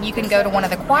that, you can go to one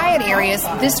of the quiet areas.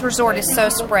 This resort is so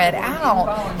spread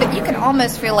out that you can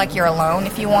almost feel like you're alone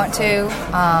if you want to.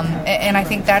 And I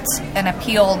think that's an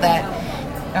appeal that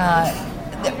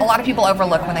a lot of people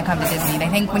overlook when they come to Disney. They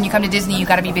think when you come to Disney, you've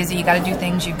got to be busy, you've got to do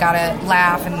things, you've got to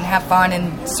laugh and have fun,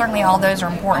 and certainly all those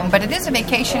are important. But it is a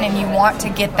vacation, and you want to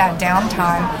get that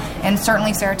downtime, and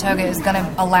certainly Saratoga is going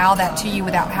to allow that to you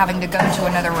without having to go to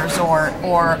another resort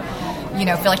or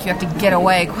feel like you have to get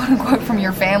away, quote unquote, from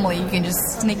your family. You can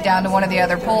just sneak down to one of the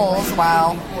other pools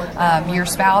while your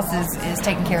spouse is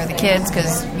taking care of the kids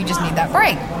because you just need that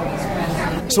break.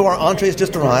 So our entrees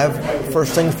just arrived.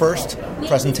 First thing first,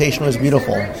 presentation was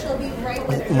beautiful.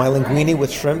 My linguine with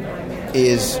shrimp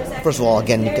is, first of all,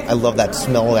 again, I love that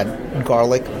smell, that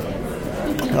garlic.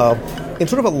 In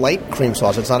sort of a light cream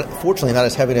sauce. It's fortunately not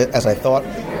as heavy as I thought.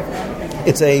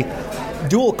 It's a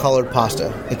dual-colored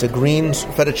pasta. It's a green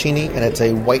fettuccine and it's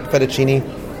a white fettuccine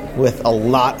with a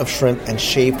lot of shrimp and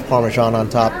shaved Parmesan on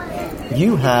top.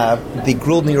 You have the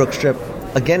grilled New York strip.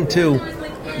 Again, too,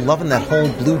 loving that whole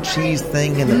blue cheese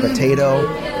thing and the potato.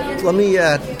 Let me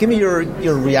give me your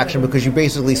reaction, because you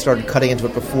basically started cutting into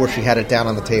it before she had it down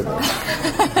on the table.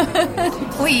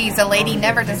 Please, a lady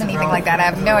never does anything like that. I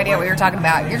have no idea what you're talking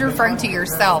about. You're referring to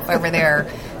yourself over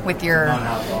there with your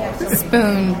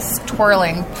spoons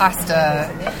twirling pasta.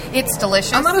 It's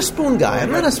delicious. I'm not a spoon guy.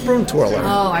 I'm not a spoon twirler.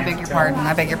 Oh, I beg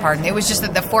your pardon. It was just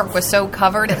that the fork was so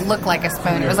covered, it looked like a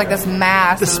spoon. It was like this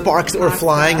mass. The sparks that were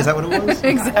flying, is that what it was?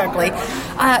 Exactly.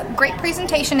 Great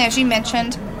presentation, as you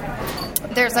mentioned.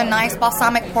 There's a nice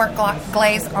balsamic pork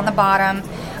glaze on the bottom.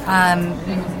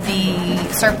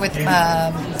 Served with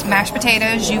mashed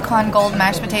potatoes, Yukon Gold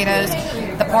mashed potatoes,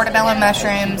 the portobello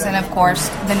mushrooms, and of course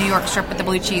the New York strip with the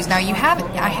blue cheese. Now I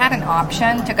had an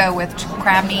option to go with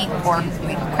crab meat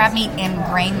and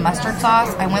grain mustard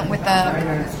sauce. I went with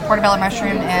the portobello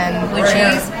mushroom and blue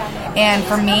cheese, and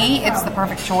for me it's the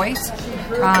perfect choice.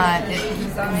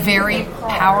 Very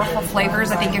powerful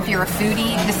flavors. I think if you're a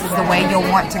foodie, this is the way you'll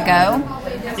want to go.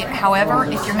 However,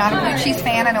 if you're not a blue cheese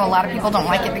fan, I know a lot of people don't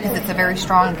like it because it's a very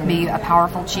strong, it can be a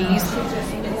powerful cheese.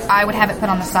 I would have it put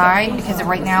on the side because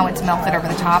right now it's melted over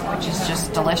the top, which is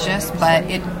just delicious. But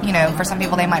for some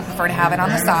people, they might prefer to have it on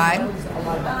the side.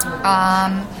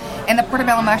 And the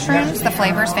portobello mushrooms, the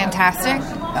flavor is fantastic.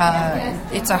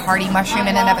 It's a hearty mushroom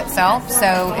in and of itself,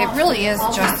 so it really is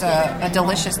just a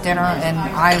delicious dinner, and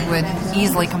I would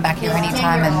easily come back here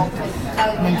anytime.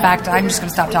 And in fact, I'm just going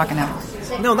to stop talking now.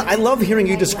 No, I love hearing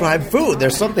you describe food.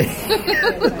 There's something...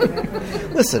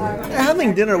 Listen,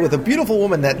 having dinner with a beautiful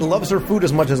woman that loves her food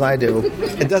as much as I do,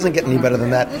 it doesn't get any better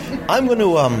than that. I'm going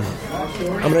to,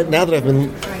 now that I've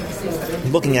been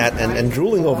looking at and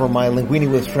drooling over my linguine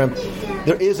with shrimp,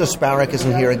 there is asparagus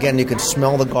in here. Again, you can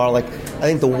smell the garlic. I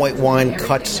think the white wine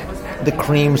cuts the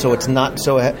cream so it's not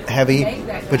so heavy,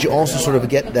 but you also sort of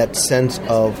get that sense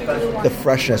of the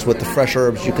freshness with the fresh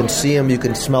herbs. You can see them, you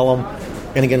can smell them.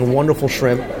 And again, wonderful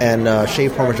shrimp and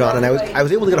shaved Parmesan. And I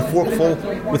was able to get a forkful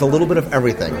with a little bit of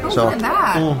everything. So, look at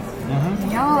that.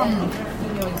 Yum.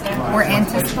 We're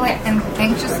anxiously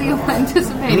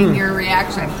anticipating your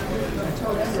reaction.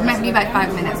 It might be about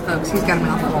 5 minutes, folks. He's got a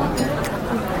mouthful.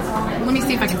 Let me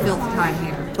see if I can fill the time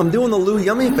here. I'm doing the Lou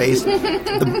Yummy face.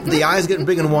 The eyes getting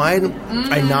big and wide.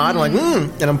 I nod, I'm like,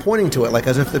 and I'm pointing to it, like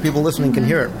as if the people listening can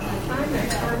hear it.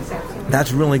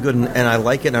 That's really good, and I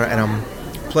like it, and I'm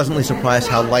pleasantly surprised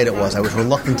how light it was. I was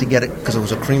reluctant to get it because it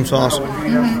was a cream sauce,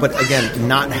 but again,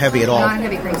 not heavy at all. Not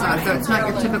heavy cream sauce, so it's not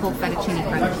your typical fettuccine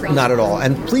kind of cream. Not at all.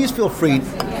 And please feel free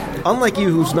unlike you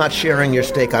who's not sharing your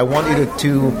steak, I want you to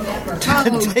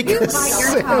take you a bite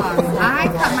sip. your tongue. I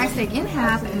cut my steak in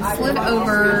half and slid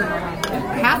over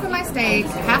half of my steak,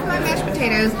 half of my mashed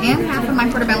potatoes, and half of my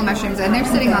portobello mushrooms, and they're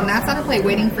sitting on that side of the plate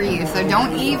waiting for you. So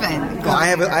don't even. I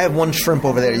have one shrimp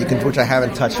over there which I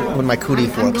haven't touched with my cootie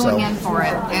fork. I'm going in for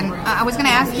it. And I was going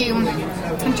to ask you,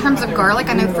 in terms of garlic,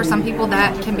 I know for some people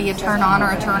that can be a turn on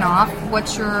or a turn off.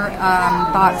 What's your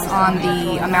thoughts on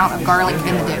the amount of garlic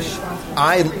in the dish?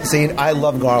 I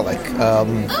love garlic.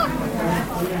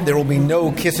 There will be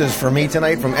no kisses for me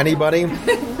tonight from anybody,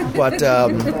 but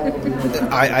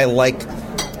I like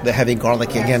the heavy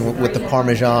garlic again with the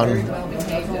Parmesan.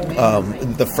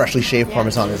 The freshly shaved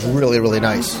Parmesan is really, really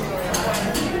nice.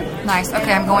 Nice.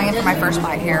 Okay, I'm going in for my first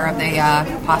bite here of the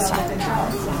pasta.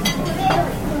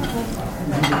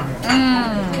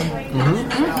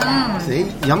 See?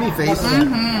 Yummy face.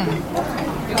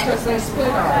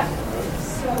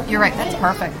 You're right, that's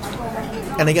perfect.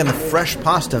 And again, the fresh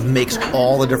pasta makes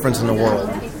all the difference in the world.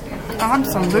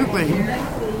 Absolutely.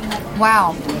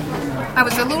 Wow. I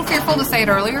was a little fearful to say it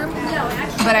earlier,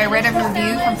 but I read a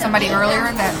review from somebody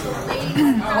earlier that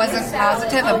wasn't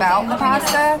positive about the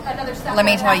pasta. Let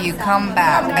me tell you, come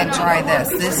back and try this.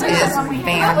 This is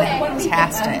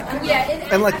fantastic.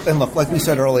 And look, like we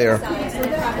said earlier,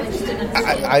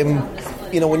 I'm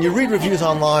when you read reviews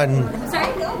online,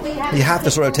 you have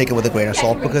to sort of take it with a grain of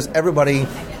salt because everybody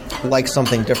likes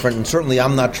something different, and certainly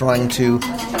I'm not trying to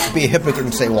be a hypocrite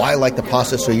and say, well, I like the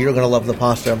pasta, so you're going to love the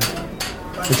pasta.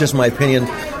 It's just my opinion.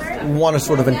 Want to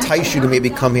sort of entice you to maybe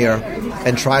come here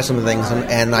and try some things,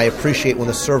 and I appreciate when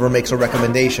the server makes a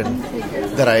recommendation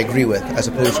that I agree with, as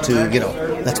opposed to,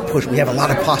 let's push, we have a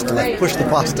lot of pasta, let's push the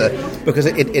pasta, because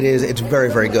it's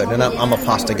very, very good, and I'm a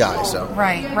pasta guy, so.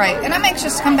 Right, and I'm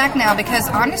anxious to come back now, because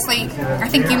honestly, I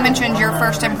think you mentioned your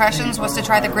first impressions was to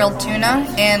try the grilled tuna,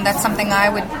 and that's something I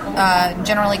would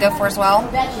generally go for as well.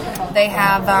 They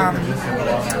have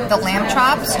the lamb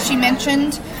chops she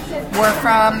mentioned were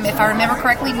from, if I remember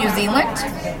correctly, New Zealand.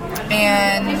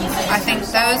 And I think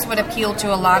those would appeal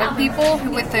to a lot of people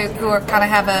who are kind of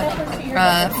have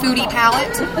a foodie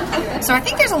palate. So I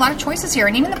think there's a lot of choices here,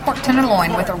 and even the pork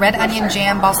tenderloin with a red onion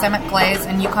jam, balsamic glaze,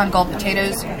 and Yukon Gold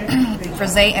potatoes,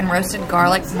 frisee and roasted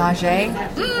garlic nage.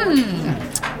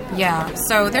 Yeah,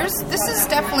 so this is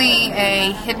definitely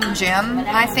a hidden gem,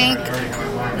 I think,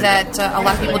 that a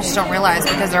lot of people just don't realize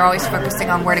because they're always focusing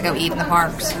on where to go eat in the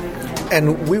parks.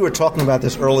 And we were talking about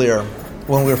this earlier.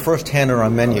 When we were first handed our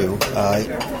menu,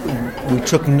 we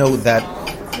took note that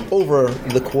over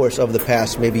the course of the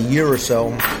past maybe year or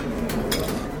so,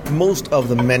 most of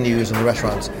the menus in the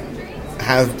restaurants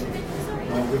have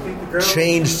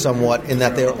changed somewhat in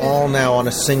that they're all now on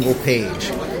a single page.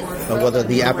 Whether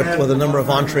the number of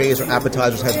entrees or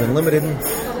appetizers has been limited,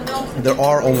 there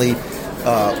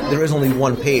is only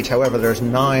one page. However, there's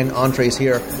 9 entrees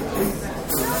here.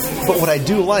 But what I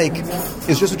do like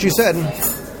is just what you said.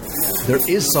 There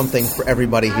is something for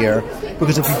everybody here,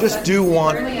 because if you just do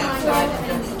want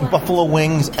buffalo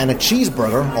wings and a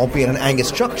cheeseburger, albeit an Angus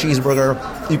Chuck cheeseburger,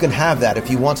 you can have that. If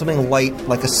you want something light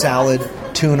like a salad,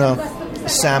 tuna,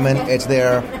 salmon, it's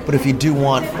there. But if you do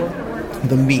want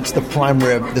the meats, the prime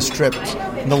rib, the strips,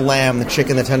 the lamb, the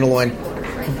chicken, the tenderloin,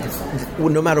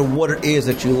 no matter what it is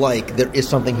that you like, there is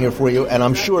something here for you. And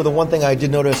I'm sure the one thing I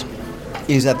did notice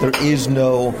is that there is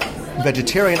no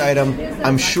vegetarian item.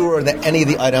 I'm sure that any of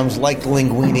the items, like the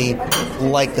linguine,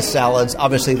 like the salads,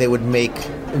 obviously they would make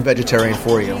vegetarian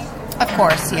for you. Of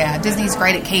course, yeah. Disney's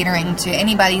great at catering to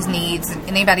anybody's needs,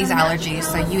 anybody's allergies,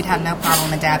 so you'd have no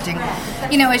problem adapting.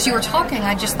 As you were talking,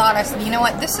 I just thought, I said, you know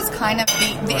what, this is kind of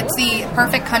it's the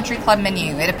perfect country club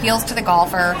menu. It appeals to the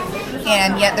golfer,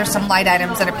 and yet there's some light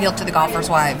items that appeal to the golfers'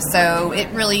 wives. So it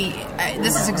really,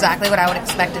 this is exactly what I would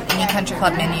expect at any country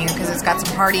club menu, because it's got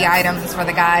some party items for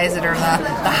the guys that are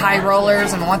the high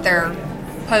rollers and want their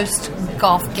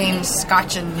post-golf game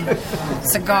scotch and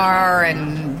cigar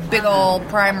and big old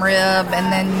prime rib,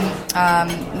 and then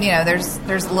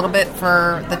there's a little bit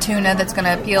for the tuna that's going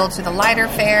to appeal to the lighter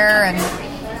fare, and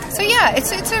so yeah,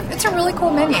 it's a really cool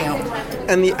menu.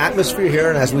 And the atmosphere here,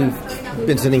 and as we've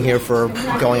been sitting here for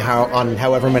going on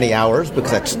however many hours,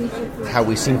 because that's how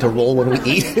we seem to roll when we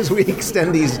eat, as we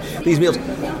extend these meals.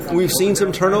 We've seen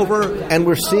some turnover, and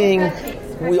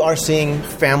we are seeing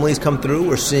families come through.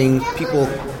 We're seeing people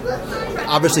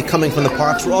obviously coming from the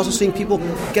parks. We're also seeing people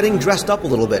getting dressed up a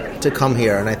little bit to come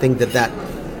here, and I think that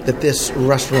this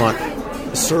restaurant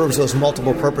serves those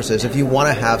multiple purposes. If you want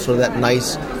to have sort of that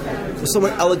nice,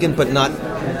 somewhat elegant but not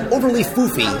overly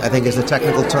foofy, I think is the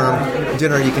technical term,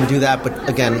 dinner, you can do that. But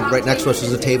again, right next to us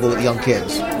is a table with young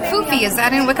kids. Foofy beefy. Is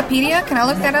that in Wikipedia? Can I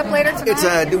look that up later tonight? It's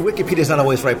Wikipedia's not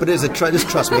always right, but it is just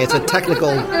trust me, it's a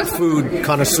technical food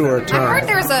connoisseur term. I heard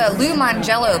there's a Lou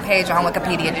Mangello page on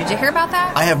Wikipedia. Did you hear about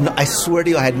that? I swear to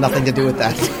you, I had nothing to do with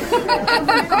that.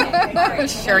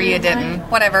 Sure you didn't.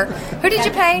 Whatever. Who did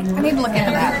you pay? I need to look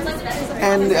into that.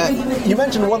 And you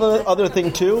mentioned one other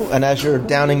thing, too, and as you're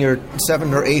downing your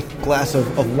 7th or 8th glass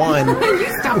of wine,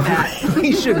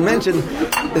 we should mention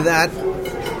that,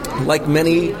 like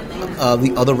many of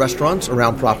the other restaurants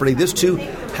around property, this, too,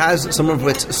 has some of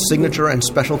its signature and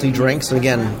specialty drinks. And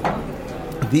again,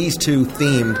 these two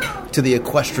themed to the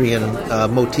equestrian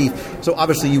motif. So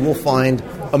obviously you will find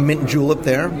a mint julep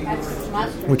there,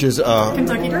 which is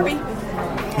Kentucky Derby.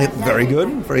 Very good,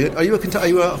 very good. Are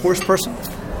you a horse person?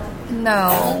 No,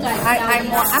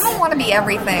 I don't want to be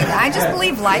everything. I just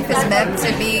believe life is meant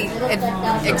to be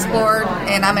explored,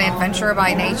 and I'm an adventurer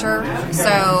by nature.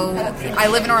 So I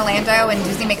live in Orlando, and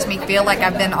Disney makes me feel like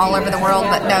I've been all over the world.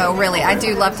 But no, really, I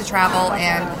do love to travel,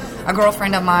 and a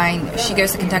girlfriend of mine, she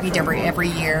goes to Kentucky Derby every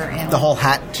year. And the whole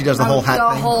hat? She does the whole hat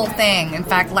thing? The whole thing. In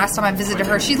fact, last time I visited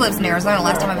her, she lives in Arizona.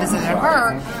 Last time I visited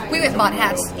her, we went and bought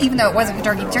hats, even though it wasn't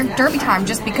Kentucky Derby time,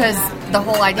 just because the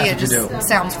whole idea just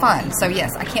sounds fun. So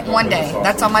yes, I can't one day.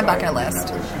 That's on my bucket list.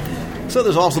 So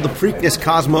there's also the Preakness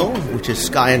Cosmo, which is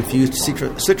sky-infused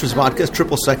citrus vodka,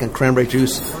 triple second cranberry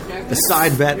juice, the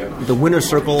side bet, the winner's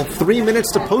circle, 3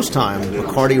 minutes to post time,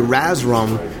 Bacardi Raz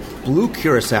Rum, Blue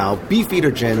Curacao,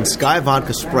 Beefeater Gin, Sky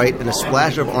Vodka Sprite, and a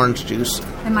splash of orange juice.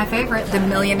 And my favorite, the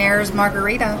Millionaire's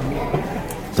Margarita.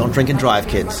 Don't drink and drive,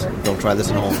 kids. Don't try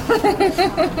this at home.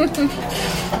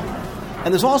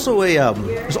 And there's also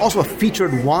a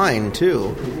featured wine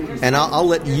too, and I'll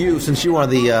let you, since you are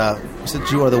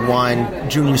the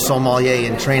wine junior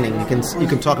sommelier in training, you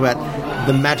can talk about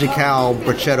the Magical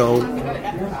Braccetto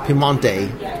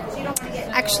Piemonte.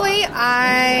 Actually,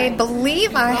 I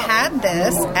believe I had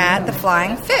this at the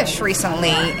Flying Fish recently,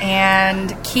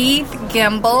 and Keith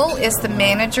Gimble is the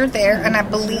manager there, and I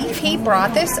believe he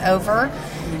brought this over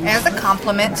as a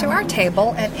compliment to our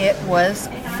table, and it was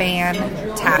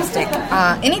fantastic.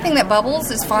 Anything that bubbles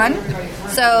is fun,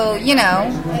 so,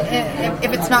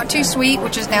 if it's not too sweet,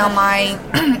 which is now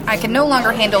I can no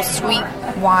longer handle sweet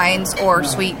wines or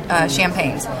sweet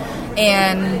champagnes.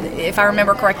 And if I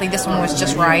remember correctly, this one was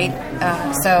just right.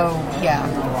 Yeah.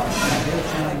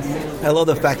 I love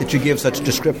the fact that you give such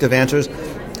descriptive answers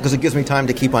because it gives me time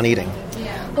to keep on eating.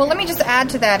 Well, let me just add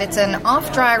to that. It's an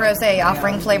off-dry rosé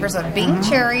offering flavors of beet,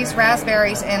 cherries,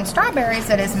 raspberries, and strawberries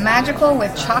that is magical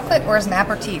with chocolate or as an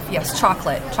aperitif. Yes,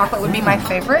 chocolate. Chocolate would be my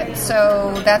favorite,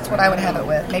 so that's what I would have it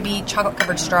with. Maybe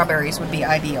chocolate-covered strawberries would be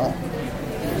ideal.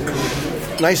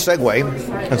 Nice segue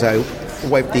as I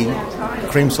wipe the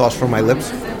cream sauce from my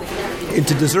lips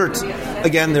into desserts.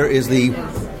 Again, there is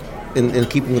in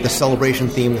keeping with the celebration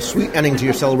theme, the sweet ending to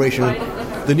your celebration,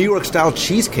 the New York style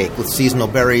cheesecake with seasonal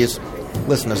berries.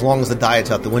 Listen, as long as the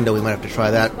diet's out the window, we might have to try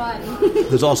that.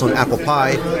 There's also an apple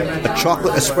pie, a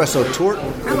chocolate espresso torte,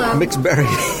 mixed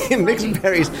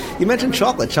berries. You mentioned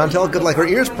chocolate. Chantel could like her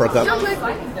ears perk up.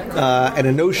 And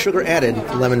a no sugar added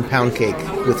lemon pound cake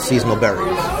with seasonal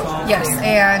berries. Yes,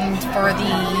 and for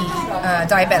the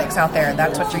diabetics out there,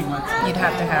 that's what you'd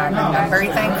have to have. And I'm very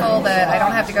thankful that I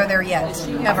don't have to go there yet.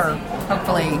 Ever.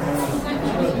 Hopefully.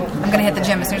 I'm going to hit the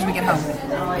gym as soon as we get home.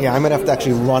 Yeah, I'm going to have to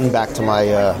actually run back to my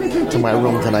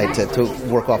room tonight to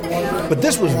work off. But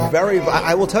this was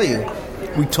I will tell you,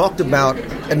 we talked about,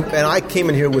 and I came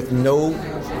in here with no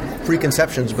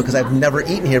preconceptions because I've never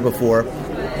eaten here before,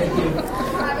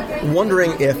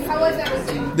 wondering if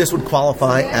this would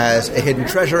qualify as a hidden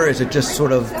treasure. Is it just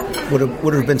sort of,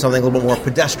 would have been something a little bit more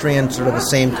pedestrian, sort of the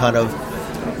same kind of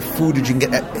food that you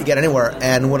can get anywhere?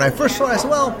 And when I first saw it, I said,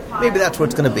 well, maybe that's what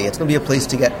it's going to be. It's going to be a place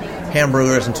to get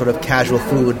hamburgers and sort of casual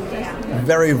food.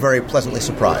 Very, very pleasantly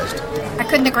surprised. I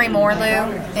couldn't agree more,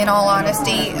 Lou, in all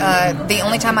honesty. The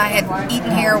only time I had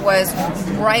eaten here was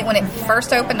right when it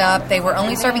first opened up. They were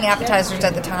only serving appetizers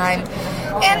at the time.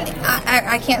 And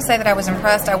I can't say that I was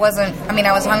impressed. I was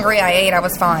hungry, I ate, I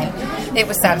was fine. It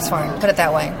was satisfying, put it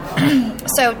that way.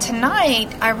 So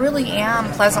tonight, I really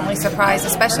am pleasantly surprised,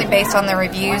 especially based on the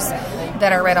reviews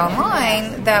that I read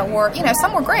online that were,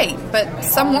 some were great, but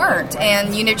some weren't.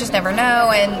 And you just never know.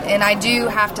 And I do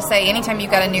have to say, anytime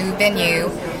you've got a new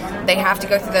venue, they have to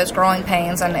go through those growing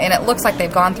pains, and it looks like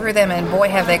they've gone through them, and boy,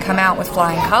 have they come out with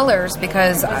flying colors,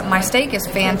 because my steak is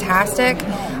fantastic.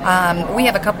 We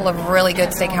have a couple of really good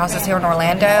steakhouses here in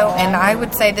Orlando, and I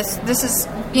would say this is,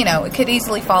 it could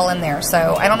easily fall in there.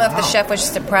 So I don't know if the chef was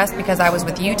just impressed because I was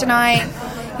with you tonight.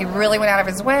 He really went out of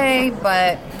his way,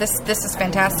 but this is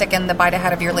fantastic, and the bite I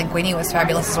had of your linguine was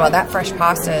fabulous as well. That fresh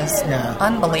pasta is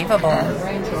unbelievable.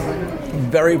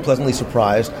 Very pleasantly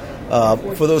surprised.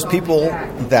 For those people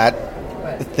that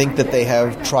think that they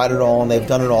have tried it all and they've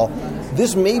done it all,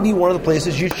 this may be one of the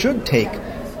places you should take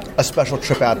a special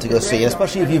trip out to go see,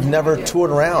 especially if you've never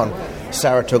toured around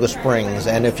Saratoga Springs,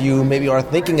 and if you maybe are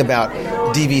thinking about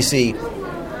DVC,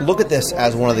 look at this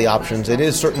as one of the options. It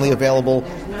is certainly available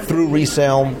through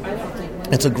resale.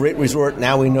 It's a great resort.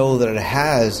 Now we know that it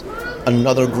has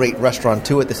another great restaurant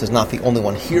to it. This is not the only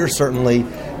one here, certainly,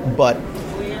 but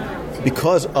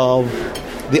because of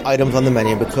the items on the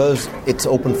menu, because it's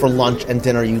open for lunch and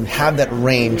dinner, you have that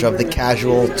range of the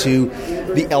casual to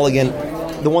the elegant.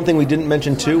 The one thing we didn't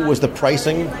mention, too, was the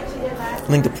pricing. I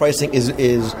think the pricing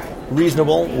is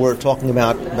reasonable. We're talking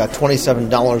about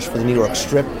 $27 for the New York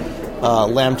strip.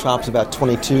 Lamb chops about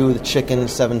 $22, the chicken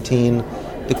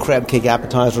 $17, the crab cake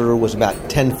appetizer was about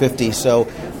 $10.50. So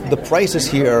the prices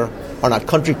here are not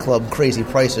country club crazy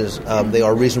prices. They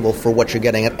are reasonable for what you're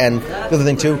getting. And the other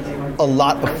thing, too, a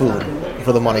lot of food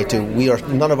for the money, too.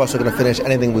 None of us are going to finish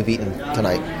anything we've eaten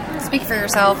tonight. Speak for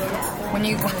yourself. When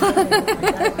you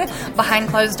behind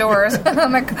closed doors,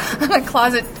 I'm a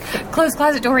closed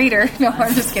closet door eater. No,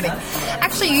 I'm just kidding.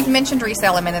 Actually, you mentioned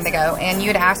resale a minute ago, and you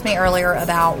had asked me earlier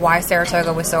about why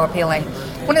Saratoga was so appealing.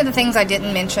 One of the things I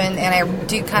didn't mention, and I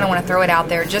do kind of want to throw it out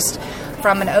there, just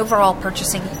from an overall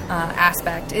purchasing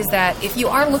aspect, is that if you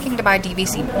are looking to buy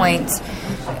DVC points,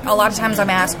 a lot of times I'm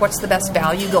asked, what's the best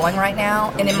value going right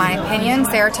now? And in my opinion,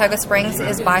 Saratoga Springs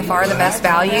is by far the best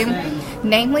value,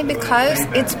 namely because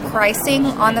its pricing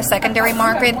on the secondary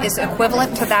market is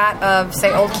equivalent to that of,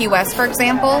 say, Old Key West, for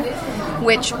example,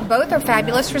 which both are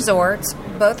fabulous resorts,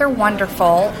 both are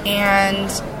wonderful, and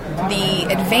the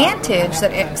advantage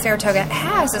that Saratoga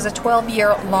has is a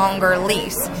 12-year longer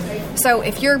lease. So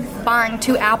if you're buying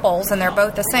two apples and they're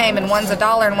both the same and one's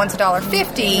 $1 and one's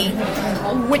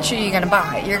 $1.50, which are you going to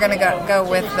buy? You're going to go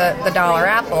with the dollar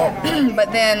apple.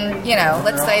 But then,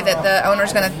 let's say that the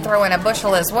owner's going to throw in a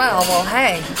bushel as well. Well,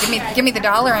 hey, give me the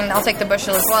dollar and I'll take the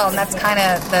bushel as well. And that's kind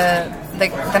of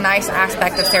the nice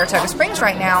aspect of Saratoga Springs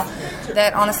right now,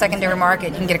 that on the secondary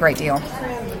market you can get a great deal.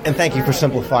 And thank you for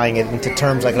simplifying it into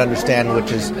terms I can understand,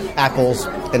 which is apples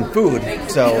and food.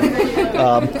 So,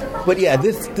 but yeah,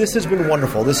 this has been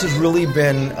wonderful. This has really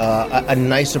been a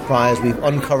nice surprise. We've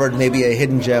uncovered maybe a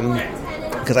hidden gem,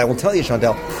 because I will tell you,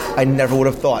 Chantel, I never would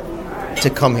have thought to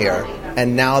come here.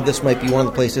 And now this might be one of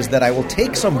the places that I will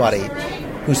take somebody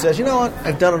who says, you know what,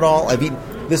 I've done it all, I've eaten.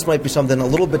 This might be something a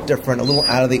little bit different, a little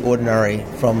out of the ordinary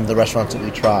from the restaurants that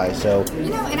we try. So,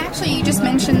 and actually, you just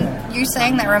mentioned, you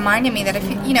saying that reminded me that if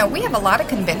we have a lot of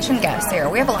convention guests here.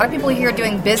 We have a lot of people here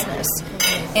doing business,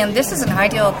 and this is an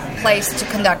ideal place to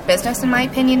conduct business, in my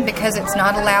opinion, because it's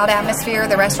not a loud atmosphere.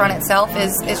 The restaurant itself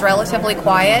is relatively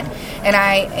quiet,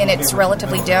 and it's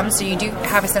relatively dim, so you do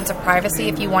have a sense of privacy.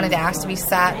 If you wanted to ask to be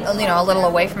sat, a little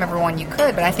away from everyone, you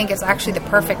could. But I think it's actually the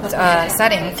perfect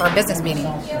setting for a business meeting.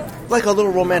 Like a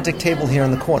little romantic table here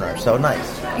in the corner, so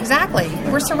nice. Exactly.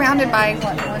 We're surrounded by,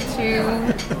 1,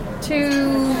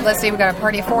 2, let's see, we got a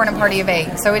party of 4 and a party of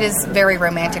 8. So it is very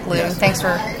romantic, Lou. Yes. Thanks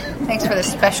for this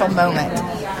special moment.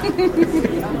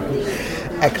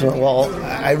 Excellent. Well,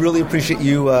 I really appreciate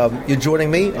you joining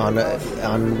me on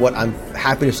what I'm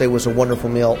happy to say was a wonderful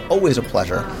meal. Always a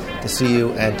pleasure to see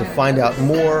you and to find out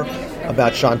more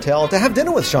about Chantel, to have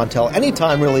dinner with Chantel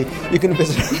anytime, really. You can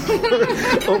visit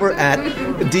her over at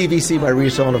DVC by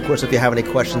Resale. And, of course, if you have any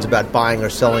questions about buying or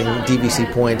selling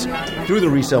DVC points through the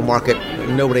resale market,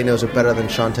 nobody knows it better than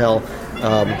Chantel.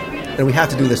 And we have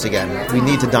to do this again. We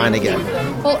need to dine again.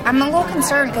 Well, I'm a little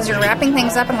concerned because you're wrapping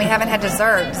things up and we haven't had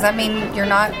dessert. Does that mean you're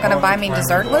not going to buy me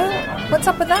dessert, Lou? What's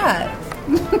up with that?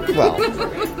 Well,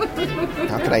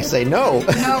 how can I say no?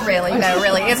 No, really.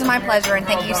 It's my pleasure, and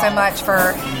thank you so much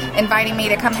for inviting me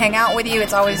to come hang out with you.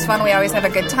 It's always fun. We always have a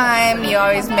good time. You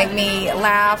always make me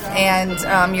laugh,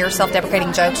 and your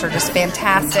self-deprecating jokes are just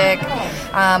fantastic.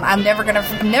 I'm never gonna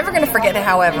forget,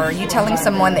 however, you telling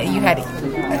someone that you had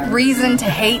reason to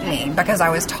hate me because I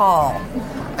was tall.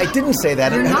 I didn't say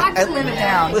that. You're not to live it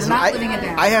down. Listen, You're not living it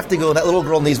down. I have to go. That little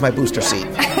girl needs my booster seat.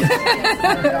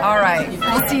 All right.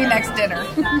 We'll see you next dinner.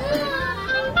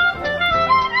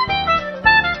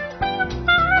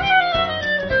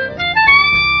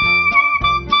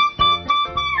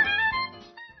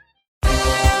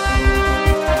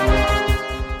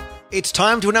 It's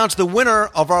time to announce the winner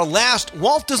of our last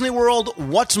Walt Disney World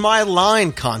What's My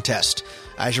Line contest.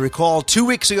 As you recall, 2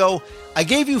 weeks ago, I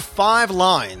gave you 5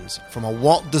 lines from a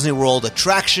Walt Disney World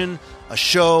attraction, a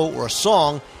show, or a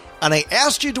song, and I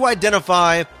asked you to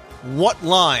identify what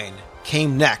line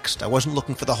came next. I wasn't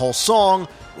looking for the whole song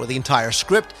or the entire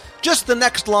script, just the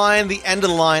next line, the end of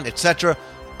the line, etc.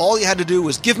 All you had to do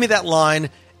was give me that line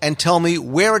and tell me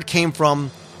where it came from,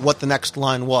 what the next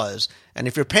line was. And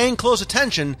if you're paying close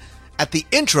attention, at the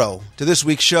intro to this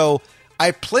week's show,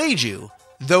 I played you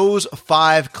those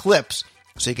 5 clips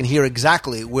so you can hear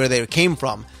exactly where they came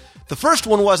from. The first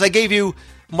one was I gave you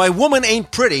My Woman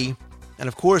Ain't Pretty, and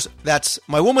of course that's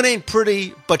My Woman Ain't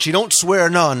Pretty, but She Don't Swear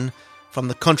None from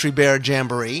the Country Bear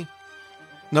Jamboree.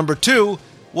 Number 2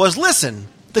 was Listen,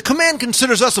 the command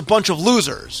considers us a bunch of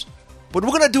losers, but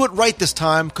we're going to do it right this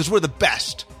time because we're the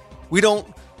best.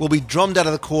 We'll be drummed out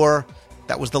of the Corps.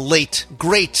 That was the late,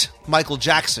 great Michael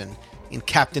Jackson in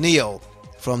Captain EO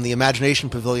from the Imagination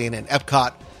Pavilion in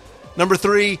Epcot. Number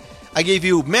 3, I gave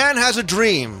you Man Has a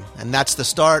Dream, and that's the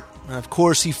start. And of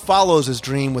course, he follows his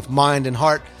dream with mind and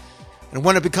heart. And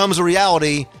when it becomes a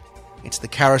reality, it's the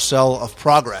carousel of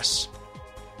progress.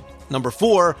 Number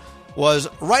 4 was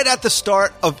right at the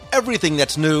start of everything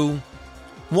that's new,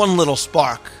 one little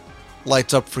spark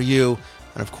lights up for you.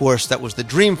 And of course, that was the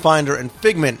Dream Finder and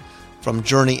Figment from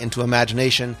Journey into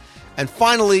Imagination. And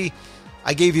finally,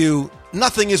 I gave you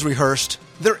Nothing is Rehearsed.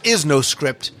 There is no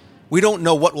script. We don't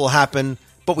know what will happen,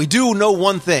 but we do know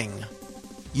one thing.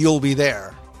 You'll be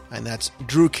there. And that's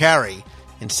Drew Carey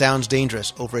in Sounds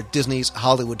Dangerous over at Disney's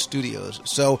Hollywood Studios.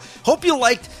 So, hope you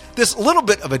liked this little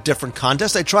bit of a different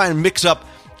contest. I try and mix up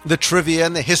the trivia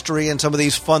and the history and some of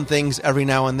these fun things every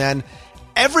now and then.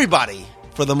 Everybody,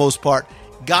 for the most part,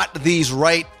 got these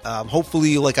right.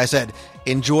 Hopefully, like I said,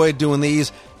 enjoyed doing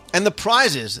these. And the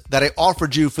prizes that I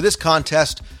offered you for this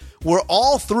contest were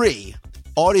all 3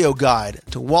 audio guide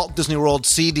to Walt Disney World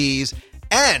CDs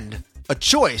and a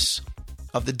choice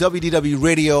of the WDW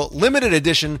Radio limited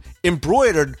edition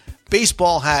embroidered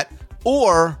baseball hat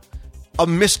or a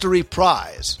mystery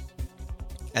prize.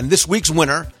 And this week's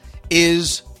winner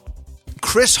is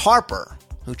Chris Harper,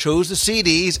 who chose the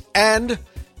CDs and,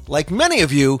 like many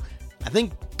of you, I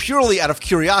think purely out of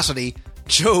curiosity,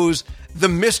 chose the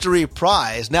mystery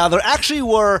prize. Now, there actually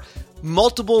were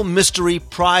multiple mystery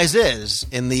prizes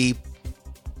in the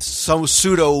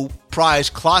pseudo prize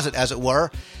closet, as it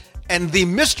were. And the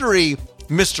mystery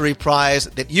prize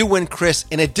that you win, Chris,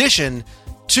 in addition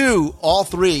to all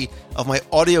 3 of my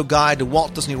audio guide to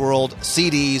Walt Disney World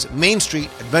CDs, Main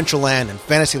Street, Adventureland, and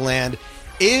Fantasyland,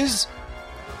 is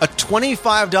a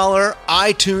 $25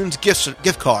 iTunes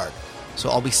gift card. So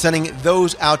I'll be sending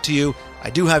those out to you. I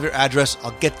do have your address.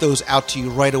 I'll get those out to you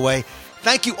right away.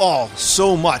 Thank you all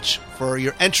so much for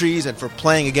your entries and for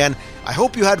playing again. I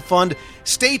hope you had fun.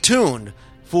 Stay tuned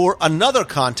for another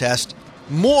contest.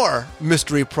 More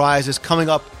mystery prizes coming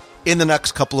up in the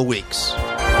next couple of weeks.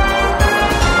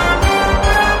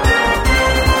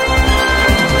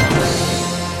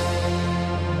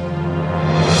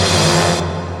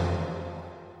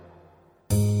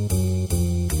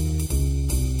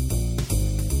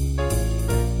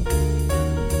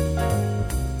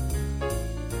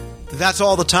 That's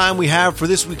all the time we have for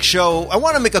this week's show. I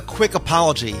want to make a quick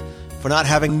apology for not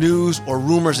having news or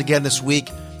rumors again this week.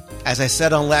 As I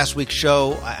said on last week's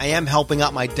show, I am helping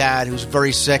out my dad, who's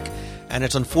very sick, and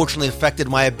it's unfortunately affected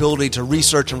my ability to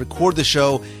research and record the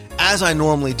show as I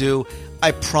normally do.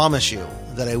 I promise you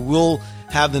that I will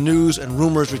have the news and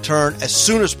rumors return as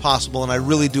soon as possible, and I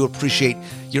really do appreciate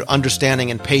your understanding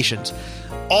and patience.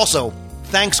 Also,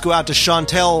 thanks go out to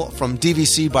Chantel from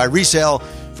DVC by Resale.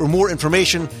 For more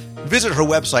information, visit her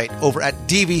website over at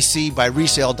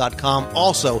dvcbyresale.com.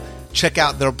 Also, check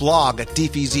out their blog at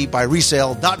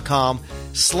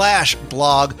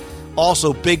dvcbyresale.com/blog.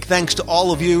 Also, big thanks to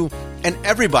all of you and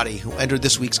everybody who entered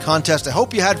this week's contest. I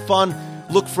hope you had fun.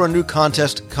 Look for a new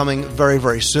contest coming very,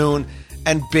 very soon.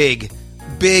 And big,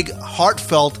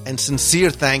 heartfelt, and sincere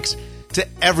thanks to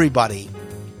everybody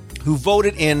who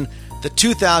voted in the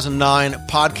 2009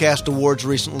 Podcast Awards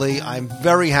recently. I'm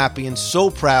very happy and so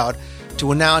proud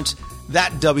to announce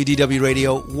that WDW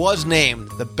Radio was named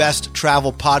the Best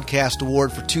Travel Podcast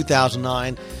Award for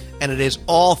 2009, and it is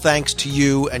all thanks to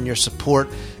you and your support.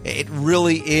 It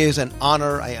really is an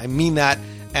honor. I mean that,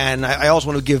 and I also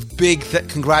want to give big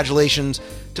congratulations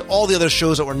to all the other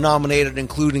shows that were nominated,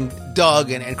 including Doug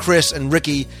and Chris and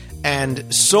Ricky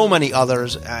and so many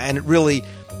others, and it really,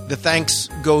 the thanks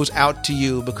goes out to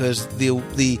you because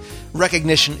the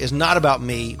recognition is not about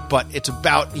me, but it's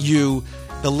about you,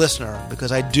 the listener,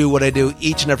 because I do what I do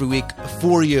each and every week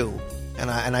for you,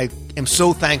 and I am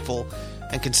so thankful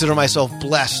and consider myself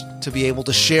blessed to be able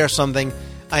to share something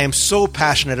I am so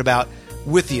passionate about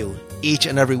with you each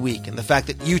and every week. And the fact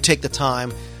that you take the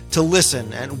time to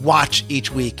listen and watch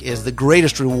each week is the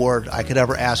greatest reward I could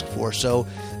ever ask for. So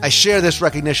I share this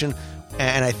recognition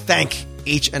and I thank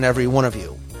each and every one of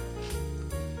you.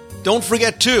 Don't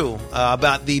forget, too,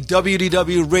 about the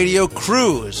WDW Radio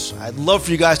Cruise. I'd love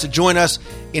for you guys to join us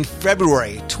in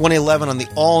February 2011 on the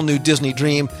all-new Disney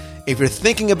Dream. If you're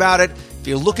thinking about it, if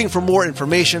you're looking for more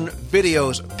information,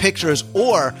 videos, pictures,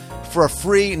 or for a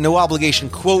free,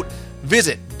 no-obligation quote,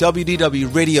 visit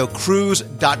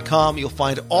wdwradiocruise.com. You'll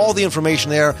find all the information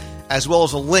there, as well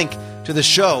as a link to the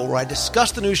show where I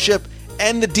discuss the new ship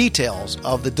and the details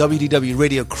of the WDW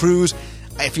Radio Cruise.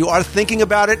 If you are thinking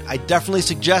about it, I definitely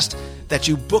suggest that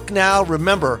you book now.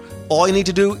 Remember, all you need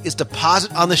to do is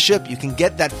deposit on the ship. You can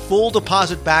get that full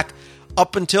deposit back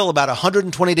up until about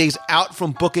 120 days out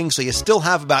from booking, so you still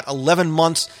have about 11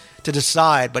 months to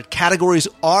decide. But categories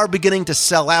are beginning to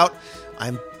sell out.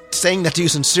 I'm saying that to you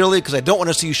sincerely because I don't want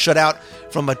to see you shut out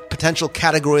from a potential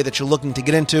category that you're looking to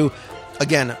get into.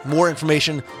 Again, more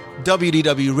information,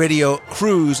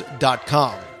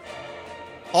 wdwradiocruise.com.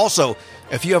 Also,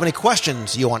 if you have any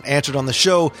questions you want answered on the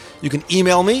show, you can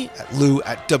email me at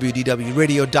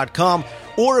lou@wdwradio.com,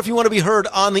 or if you want to be heard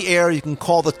on the air, you can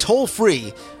call the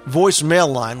toll-free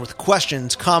voicemail line with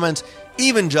questions, comments,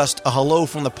 even just a hello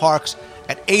from the parks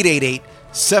at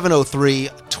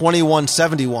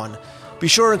 888-703-2171. Be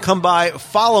sure and come by,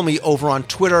 follow me over on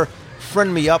Twitter,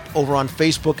 friend me up over on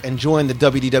Facebook, and join the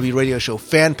WDW Radio Show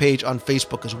fan page on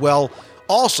Facebook as well.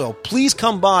 Also, please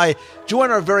come by,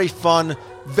 join our very fun,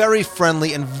 very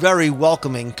friendly, and very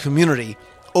welcoming community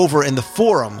over in the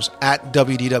forums at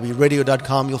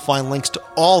wdwradio.com. You'll find links to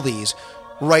all these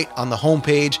right on the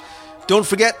homepage. Don't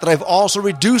forget that I've also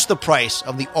reduced the price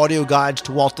of the audio guides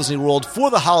to Walt Disney World for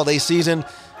the holiday season.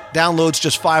 Downloads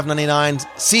just $5.99,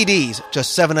 CDs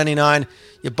just $7.99.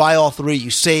 You buy all three,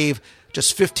 you save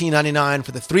just $15.99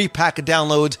 for the 3-pack of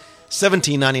downloads,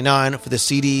 $17.99 for the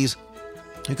CDs.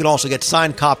 You can also get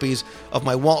signed copies of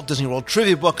my Walt Disney World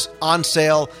trivia books on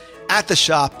sale at the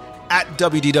shop at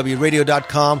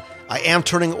wdwradio.com. I am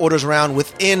turning orders around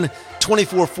within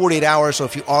 48 hours, so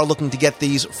if you are looking to get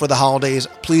these for the holidays,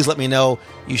 please let me know.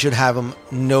 You should have them,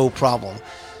 no problem.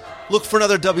 Look for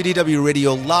another WDW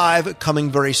Radio Live coming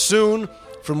very soon.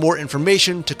 For more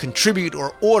information, to contribute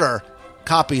or order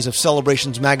copies of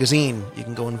Celebrations Magazine, you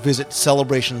can go and visit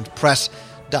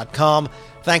celebrationspress.com.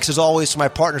 Thanks as always to my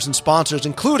partners and sponsors,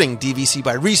 including DVC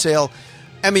by Resale,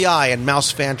 MEI and Mouse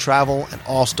Fan Travel, and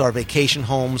All-Star Vacation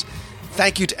Homes.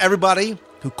 Thank you to everybody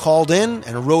who called in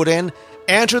and wrote in,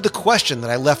 answered the question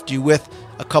that I left you with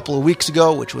a couple of weeks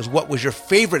ago, which was, what was your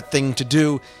favorite thing to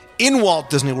do in Walt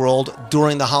Disney World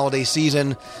during the holiday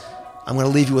season? I'm going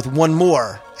to leave you with one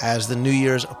more as the New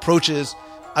Year's approaches.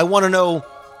 I want to know,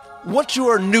 what's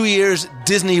your New Year's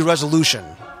Disney resolution?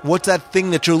 What's that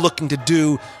thing that you're looking to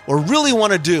do or really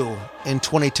want to do in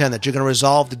 2010 that you're going to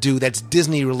resolve to do that's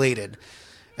Disney related?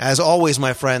 As always,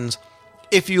 my friends,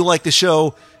 if you like the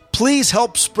show, please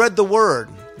help spread the word.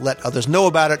 Let others know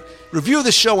about it. Review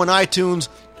the show on iTunes.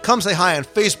 Come say hi on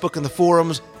Facebook and the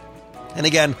forums. And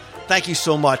again, thank you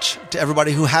so much to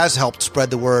everybody who has helped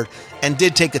spread the word and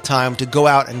did take the time to go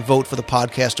out and vote for the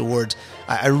podcast awards.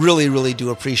 I really, really do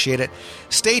appreciate it.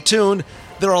 Stay tuned.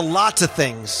 There are lots of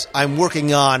things I'm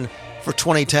working on for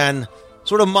 2010.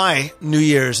 Sort of my New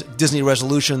Year's Disney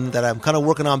resolution that I'm kind of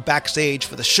working on backstage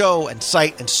for the show and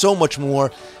site and so much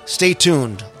more. Stay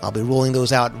tuned. I'll be rolling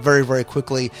those out very, very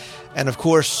quickly. And of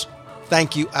course,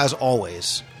 thank you as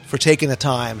always for taking the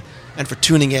time and for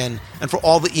tuning in and for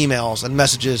all the emails and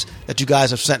messages that you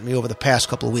guys have sent me over the past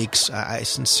couple of weeks. I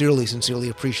sincerely, sincerely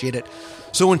appreciate it.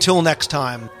 So until next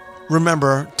time,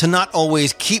 remember to not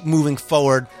always keep moving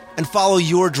forward and follow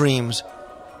your dreams,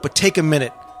 but take a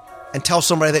minute and tell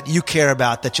somebody that you care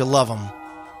about that you love them.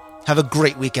 Have a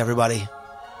great week, everybody.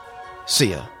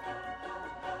 See ya.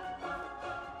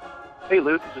 Hey,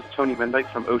 Lou, this is Tony Van Dyke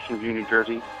from Ocean View, New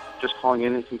Jersey. Just calling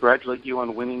in and congratulate you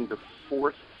on winning the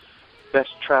 4th Best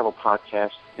Travel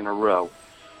Podcast in a row.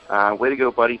 Way to go,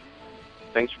 buddy.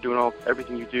 Thanks for doing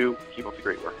everything you do. Keep up the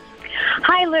great work.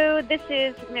 Hi, Lou. This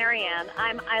is Marianne.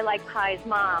 I'm I Like Pie's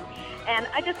mom. And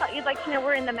I just thought you'd like to know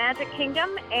we're in the Magic Kingdom,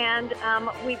 and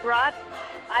we brought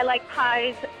I Like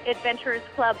Pie's Adventurers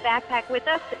Club backpack with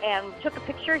us and took a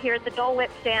picture here at the Dole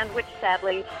Whip stand, which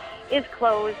sadly is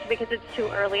closed because it's too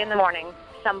early in the morning.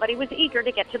 Somebody was eager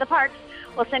to get to the parks.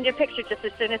 We'll send you a picture just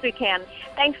as soon as we can.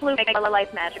 Thanks, Lou. Make our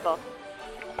life magical.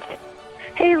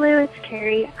 Hey Lou, it's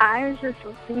Carrie. I was just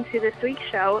listening to this week's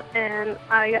show, and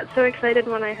I got so excited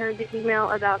when I heard the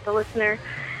email about the listener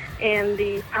and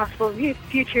the possible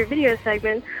future video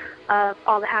segment of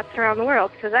all the hats around the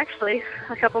world. Because actually,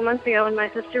 a couple months ago when my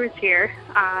sister was here,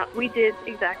 we did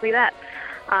exactly that.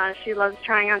 She loves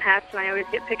trying on hats, and I always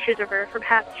get pictures of her from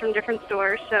hats from different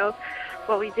stores. So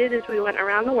what we did is we went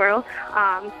around the world.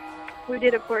 We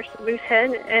did, of course, the moose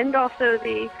head and also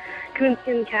the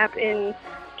coonskin cap in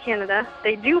Canada.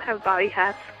 They do have bobby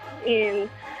hats in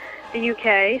the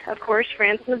UK, of course,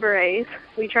 France and the berets.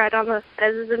 We tried on the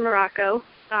fezzes in Morocco.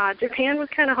 Japan was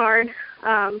kind of hard.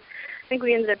 I think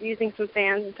we ended up using some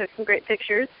fans and took some great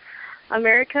pictures.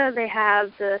 America, they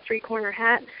have the three-corner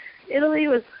hat. Italy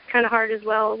was kind of hard as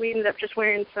well. We ended up just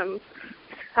wearing some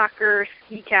soccer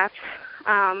ski caps.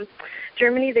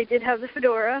 Germany, they did have the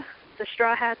fedora, the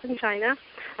straw hats in China.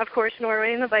 Of course,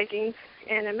 Norway and the Vikings.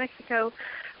 And in Mexico,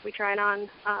 we tried on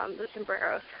the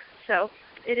sombreros. So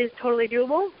it is totally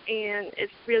doable, and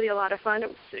it's really a lot of fun.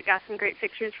 We got some great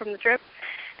pictures from the trip,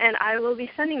 and I will be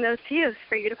sending those to you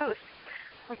for you to post.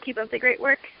 Well, keep up the great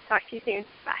work. Talk to you soon.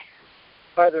 Bye.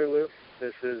 Hi there, Lou.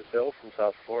 This is Bill from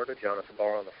South Florida, Jonathan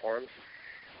Barr on the forums.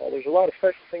 Well, there's a lot of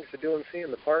special things to do and see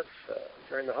in the parks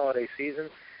during the holiday season.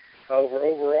 However,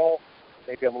 overall,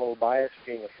 maybe I'm a little biased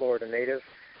being a Florida native.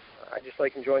 I just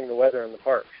like enjoying the weather in the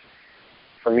parks.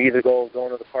 For me, the goal of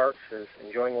going to the parks is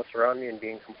enjoying what's around me and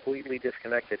being completely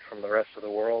disconnected from the rest of the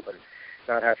world and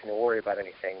not having to worry about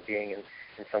anything, being in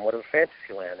somewhat of a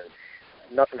fantasy land.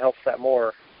 And nothing helps that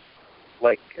more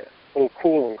like a little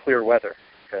cool and clear weather,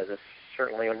 because it's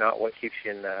certainly not what keeps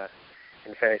you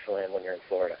in Fantasyland when you're in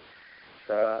Florida.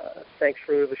 So thanks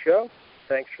for the show.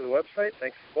 Thanks for the website.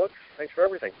 Thanks for the books. Thanks for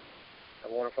everything.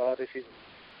 Have a wonderful holiday season.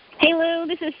 Hey, Lou.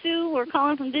 This is Sue. We're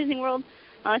calling from Disney World.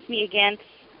 It's me again.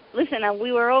 Listen,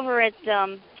 we were over at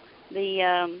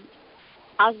the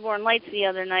Osborne Lights the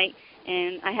other night,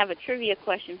 and I have a trivia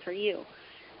question for you.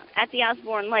 At the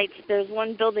Osborne Lights, there's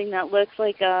one building that looks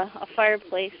like a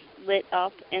fireplace lit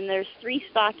up, and there's 3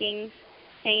 stockings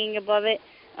hanging above it.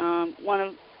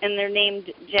 And they're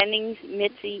named Jennings,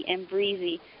 Mitzi, and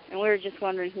Breezy. And we were just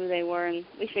wondering who they were, and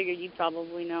we figured you'd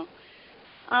probably know.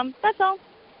 That's all.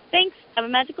 Thanks. Have a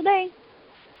magical day.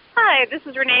 Hi, this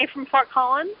is Renee from Fort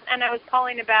Collins, and I was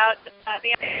calling about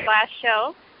the last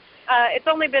show. It's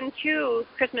only been 2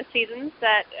 Christmas seasons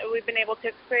that we've been able to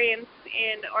experience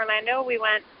in Orlando. We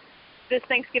went this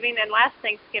Thanksgiving and last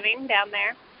Thanksgiving down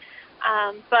there.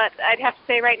 But I'd have to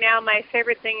say right now my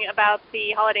favorite thing about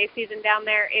the holiday season down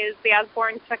there is the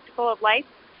Osborne Spectacle of Lights.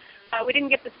 We didn't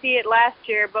get to see it last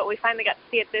year, but we finally got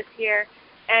to see it this year.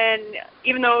 And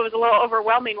even though it was a little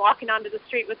overwhelming walking onto the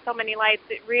street with so many lights,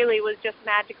 it really was just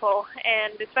magical.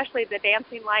 And especially the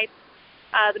dancing lights,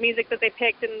 the music that they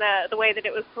picked and the way that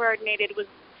it was coordinated was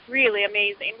really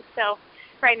amazing. So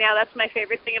right now that's my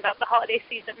favorite thing about the holiday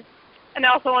season. And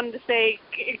I also wanted to say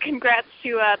congrats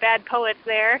to Bad Poets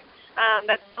there.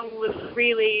 That song was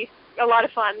really a lot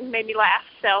of fun, made me laugh.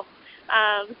 So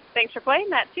thanks for playing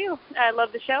that too. I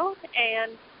love the show,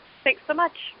 and thanks so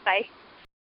much. Bye.